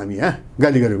उदाहरण छौँ हामी यहाँ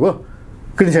गाली गरेको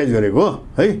क्रिटिसाइज गरेको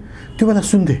है त्यो बेला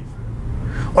सुन्थे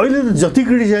अहिले त जति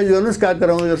क्रिटिसाइज गर्नुहोस् काग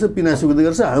कराउँदै गर्छ पिना सुक्दै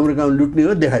गर्छ हाम्रो काम लुट्ने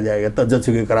हो देखा जाएगा त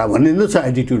जतिसुकै करा भन्ने त छ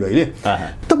एटिट्युड अहिले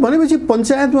त भनेपछि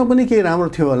पञ्चायतमा पनि केही राम्रो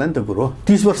थियो होला नि त कुरो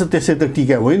 30 वर्ष त्यसै त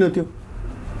टिका होइन त्यो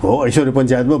हो ऐश्वर्य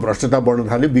पञ्चायतमा भ्रष्टता बढ्न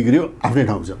थाल्यो बिग्रियो आफ्नै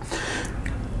ठाउँ छ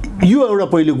यो एउटा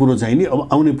पहिलो कुरो चाहिँ नि अब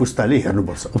आउने पुस्ताले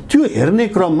हेर्नुपर्छ अब त्यो हेर्ने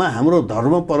क्रममा हाम्रो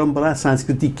धर्म परम्परा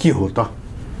संस्कृति के हो त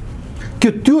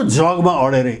त्यो जगमा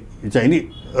अडेर चाहिँ नि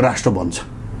राष्ट्र बन्छ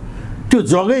त्यो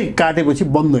जगै काटेपछि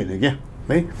बन्दैन क्या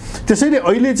है त्यसैले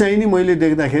अहिले चाहिँ नि मैले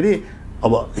देख्दाखेरि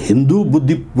अब हिन्दू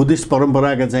बुद्धिस्ट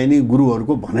परम्पराका चाहिँ नि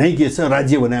गुरुहरूको भनाइ के छ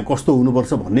राज्य भने कस्तो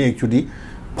हुनुपर्छ भन्ने एकचोटि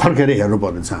फर्केर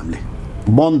हेर्नुपर्ने छ हामीले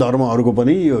वन धर्महरूको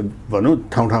पनि यो भनौँ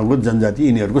ठाउँ ठाउँको जनजाति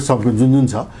यिनीहरूको सबको जुन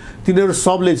छ तिनीहरू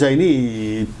सबले चाहिँ नि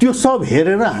त्यो सब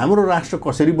हेरेर हाम्रो राष्ट्र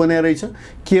कसरी बनाएर रहेछ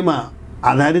केमा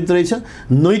आधारित रहेछ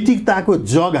नैतिकताको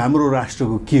जग हाम्रो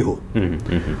राष्ट्रको के हो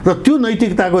र त्यो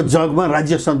नैतिकताको जगमा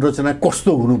राज्य संरचना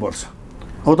कस्तो हुनुपर्छ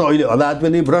अब त अहिले अदालत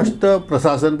पनि भ्रष्ट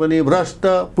प्रशासन पनि भ्रष्ट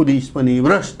पुलिस पनि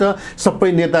भ्रष्ट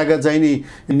सबै नेताका चाहिँ नि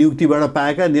नियुक्तिबाट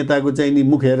पाएका नेताको चाहिँ नि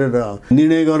मुख हेरेर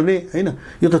निर्णय गर्ने हैन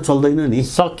यो त चल्दैन नि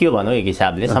सक्यो भनौँ एक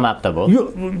हिसाबले समाप्त भयो यो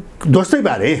ध्वस्तै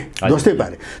पारे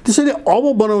त्यसैले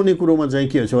अब बनाउने कुरोमा चाहिँ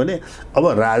के छ भने अब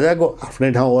राजाको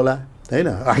आफ्नै ठाउँ होला हैन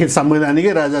आखिर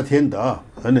संवैधानिकै राजा थिए नि त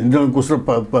हैन निरङ्कुश र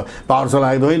पावर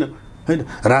चलाएको होइन होइन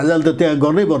राजाले त त्यहाँ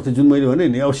गर्नै पर्थ्यो जुन मैले भने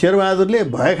नि अब शेरबहादुरले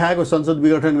भए खाएको संसद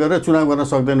विघटन गरेर चुनाव गर्न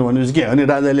सक्दैन भनेपछि के अनि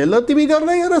राजाले ल तिमी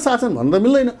गर्दै गर शासन भन्न त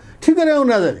मिल्दैन ठिक गरे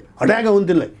हुन् राजाले हटाएका हुन्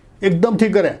तिनलाई एकदम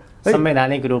ठिक गरे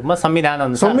संवैधानिक रूपमा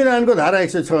संविधानको धारा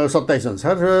 127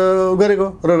 अनुसार गरेको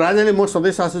र राजाले म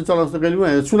सधैँ शासन चलाउँछु कहिले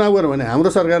पनि चुनाव गर भने हाम्रो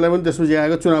सरकारलाई पनि त्यसपछि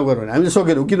आएको चुनाव गर भने हामीले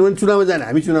सकेनौँ किनभने चुनावमा जाने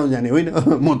हामी चुनाव जाने होइन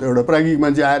म त एउटा प्राज्ञिक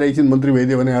मान्छे आएर एकछिन मन्त्री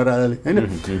भइदियो भने राजाले होइन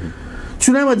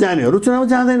चुनावमा जानेहरू चुनाव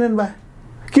जाँदैनन् बा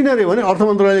किन रे भने अर्थ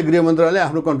मन्त्रालय गृह मन्त्रालय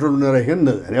आफ्नो कन्ट्रोल नराखेको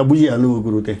नि त अब बुझिहाल्नुभयो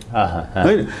कुरो त्यही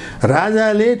होइन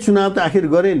राजाले चुनाव त आखिर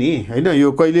गरे नि होइन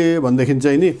यो कहिले भनेदेखि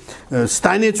चाहिँ नि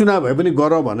स्थानीय चुनाव भए पनि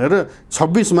गर भनेर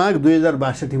 26 माघ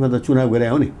 2062मा त चुनाव गरे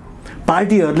हो नि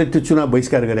पार्टीहरूले त्यो चुनाव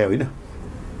बहिष्कार गरे होइन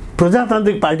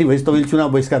प्रजातान्त्रिक पार्टी भएपछि तपाईँले चुनाव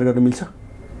बहिष्कार गर्न मिल्छ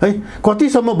है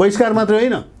कतिसम्म बहिष्कार मात्रै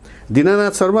होइन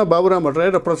दीनानाथ शर्मा बाबुराम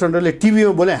भट्टराई र प्रचण्डले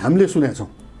टिभीमा बोले हामीले सुनेका छौँ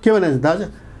के भने दाजु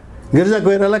गिरिजा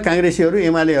कोइराला काङ्ग्रेसीहरू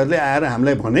एमालेहरूले आएर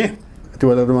हामीलाई भने त्यो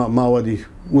बेला त माओवादी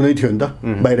उनै थियो नि त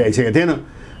बाहिर आइसकेको थिएन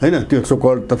होइन त्यो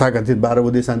सोकल तथाकथित 12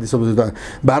 बुँदे शान्ति सम्झौता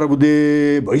 12 बुँदे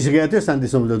भइसकेको थियो शान्ति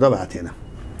सम्झौता भएको थिएन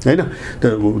होइन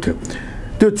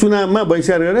त्यो चुनावमा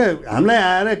बहिष्कार गरेर हामीलाई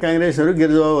आएर काङ्ग्रेसहरू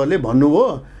गिरिजाबाबुहरूले भन्नुभयो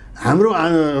हाम्रो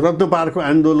रत्नपारको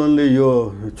आन्दोलनले यो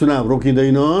चुनाव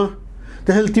रोकिँदैन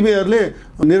त्यसैले तिमीहरूले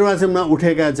निर्वाचनमा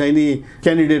उठेका चाहिँ नि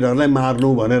क्यान्डिडेटहरूलाई मार्नु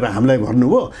भनेर हामीलाई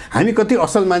भन्नुभयो हामी कति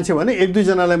असल मान्छे भने 1-2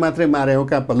 जनालाई मात्रै मारे हो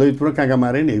कहाँ ललितपुर कहाँ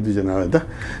मारे नि 1-2 जनालाई त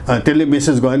त्यसले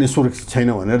मेसेज गयो नि सुरक्षित छैन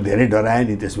भनेर धेरै डरायो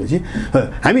नि त्यसपछि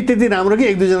हामी त्यति राम्रो कि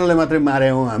 1-2 जनालाई मात्रै मारे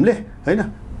हौँ हामीले होइन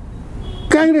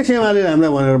काङ्ग्रेस एमाले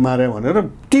हामीलाई भनेर मारे भनेर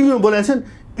टिभीमा बोलेका छन्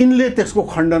यिनले त्यसको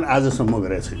खण्डन आजसम्म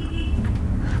गरेका छैन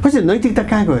पछि नैतिकता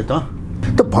कहाँ गयो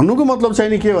त भन्नुको मतलब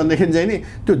चाहिँ नि के भनेदेखि चाहिँ नि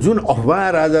त्यो जुन अफवाह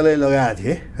राजाले लगाएको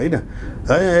थिए होइन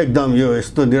एकदम यो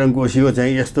यस्तो निरङ्कुश यो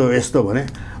चाहिँ यस्तो यस्तो भने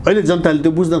अहिले जनताले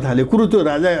त्यो बुझ्न थाल्यो कुरो त्यो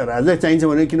राजा चाहिन्छ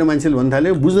भने किन मान्छेले भन्न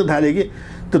थाल्यो बुझ्न थाल्यो कि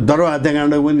त्यो दरबार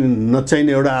हत्याकाण्ड पनि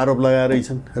नचाहिने एउटा आरोप लगाएर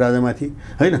छन् राजामाथि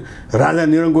होइन राजा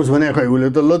निरङ्कुश भने खै उसले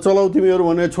त ल चलाउ तिमीहरू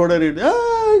भनेर छोडेर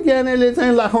ज्ञानेले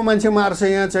चाहिँ लाखौँ मान्छे मार्छ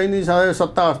यहाँ चाहिँ नि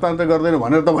सत्ता हस्तान्तरण गर्दैन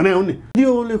भनेर त भने हो नि दियो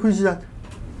उसले खुसी जात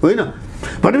होइन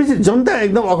भनेपछि जनता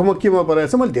एकदम अकमक्कीमा परेको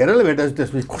छ मैले धेरैलाई भेटाएको छु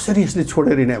त्यसपछि कसरी यसले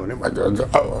छोडेर हिँड्यो भने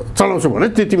चलाउँछु भने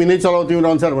तिमी नै चलाउ तिम्रो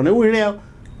अनुसार भने ऊ हिँड्यो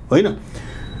होइन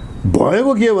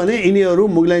भएको के भने यिनीहरू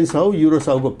मुगलाइन साहु युरो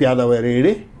साहुको प्यादा भएर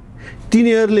हिँडे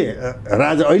तिनीहरूले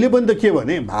राजा अहिले पनि त के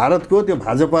भने भारतको त्यो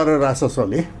भाजपा र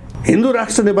राससले हिन्दू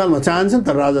राष्ट्र नेपालमा चाहन्छन्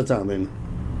तर राजा चाहँदैन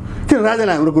किन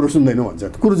राजाले हाम्रो कुरो सुन्दैन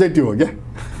भन्छ कुरो चाहिँ त्यो हो क्या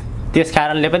त्यस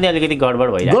कारणले पनि अलिकति गडबड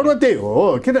भइरहेको गडबड त्यही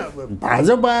हो किन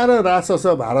भाजपा र रासस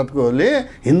भारतकोले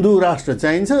हिन्दू राष्ट्र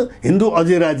चाहिन्छ हिन्दू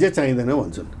अधिराज्य चाहिँदैन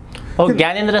भन्छन् हो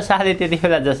ज्ञानेन्द्र शाहले त्यति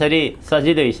बेला जसरी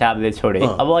सजिलो हिसाबले छोडे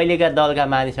अब अहिलेका दलका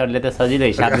मानिसहरूले त सजिलो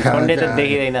हिसाबले छोड्ने त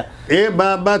देखिँदैन ए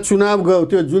बाबा चुनाव गयो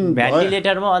त्यो जुन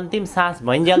भेन्टिलेटरमा अन्तिम सास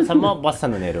भइन्जेलसम्म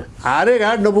बस्छन् उनीहरू हारे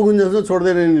घाट नपुगुन्जेलसम्म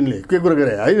छोड्दैन यिनले के कुरा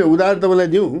गरे होइन उदाहरण तपाईँलाई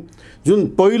दिउँ जुन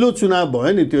पहिलो चुनाव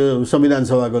भयो नि त्यो संविधान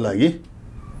सभाको लागि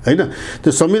होइन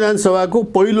त्यो संविधान सभाको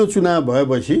पहिलो चुनाव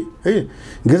भएपछि है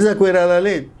गिरिजा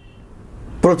कोइरालाले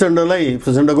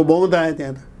प्रचण्डको बहुमत आयो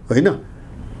त्यहाँ त होइन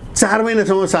 4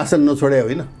 महिनासम्म शासन नछोडे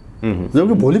होइन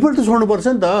जबकि भोलिपल्ट छोड्नुपर्छ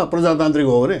नि त प्रजातान्त्रिक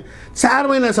हो भने 4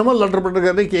 महिनासम्म लटरपटर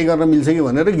गर्दै के गर्न मिल्छ कि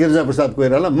भनेर गिरिजा प्रसाद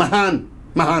कोइराला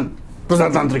महान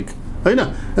प्रजातान्त्रिक होइन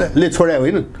ले छोड्या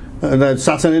होइन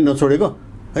शासनै नछोडेको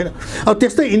होइन अब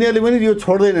त्यस्तै यिनीहरूले पनि यो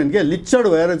छोड्दैनन् क्या लिच्चड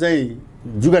भएर चाहिँ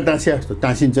जुगा टाँसिया जस्तो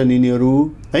टाँसिन्छन् यिनीहरू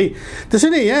है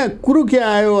त्यसैले यहाँ कुरो के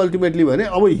आयो अल्टिमेटली भने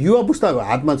अब युवा पुस्ताको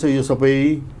हातमा छ यो सबै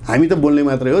हामी त बोल्ने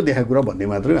मात्रै हो देखाएको कुरा भन्ने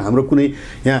मात्रै हो हाम्रो कुनै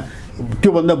यहाँ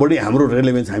त्योभन्दा बढी हाम्रो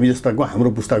रेलेभेन्स हामी जस्ताको हाम्रो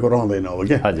पुस्ताको रहँदैन अब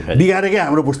क्या बिगारेकै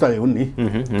हाम्रो पुस्ताले हुन् नि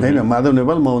होइन माधव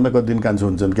नेपाल मभन्दा कति दिन कान्छो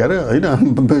हुन्छन् क्या होइन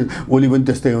ओली पनि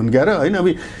त्यस्तै हुन् क्या होइन अब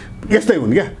यस्तै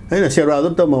हुन् क्या होइन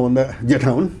शेरबहादुर त मभन्दा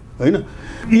जेठा हुन् होइन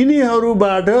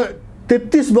यिनीहरूबाट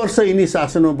 33 वर्ष यिनी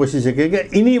शासनमा बसिसकेका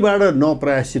यिनीबाट न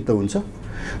प्रायश्चित हुन्छ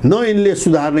न यिनले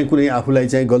सुधार्ने कुनै आफूलाई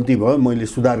चाहिँ गल्ती भयो मैले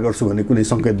सुधार गर्छु भन्ने कुनै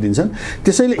सङ्केत दिन्छन्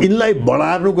त्यसैले यिनलाई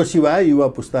बढार्नुको सिवाय युवा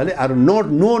पुस्ताले आर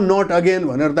नट अगेन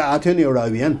भनेर त आथ्यो नि एउटा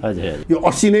अभियान यो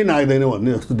 80 नै नाग्दैन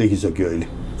भन्ने जस्तो देखिसक्यो अहिले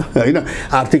होइन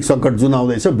आर्थिक सङ्कट जुन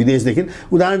आउँदैछ विदेशदेखि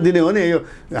उदाहरण दिने हो भने यो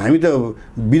हामी त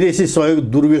विदेशी सहयोग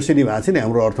दुर्व्यसनी भएको छ नि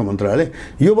हाम्रो अर्थ मन्त्रालय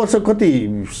यो वर्ष कति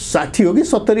 60 हो कि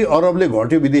 70 अरबले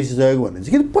घट्यो विदेशी सहयोग भन्ने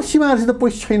चाहिँ किन पश्चिमाहरूसित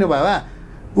पैसा छैन बाबा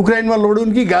उक्राइनमा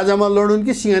लडुन् कि गाजामा लडुन्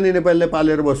कि सिंहानी नेपालले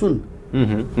पालेर बसुन्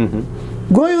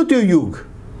गयो त्यो युग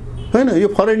होइन यो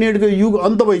फरेन एडको युग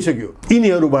अन्त भइसक्यो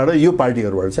यिनीहरूबाट यो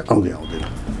पार्टीहरूबाट चाहिँ आउँदैन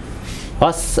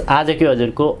हस् आजको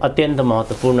हजुरको अत्यन्त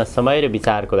महत्त्वपूर्ण समय र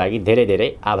विचारको लागि धेरै धेरै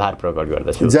आभार प्रकट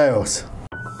गर्दछु जय होस्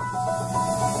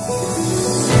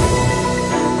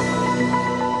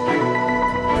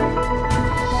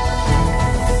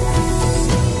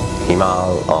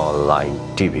Himal Online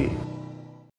TV.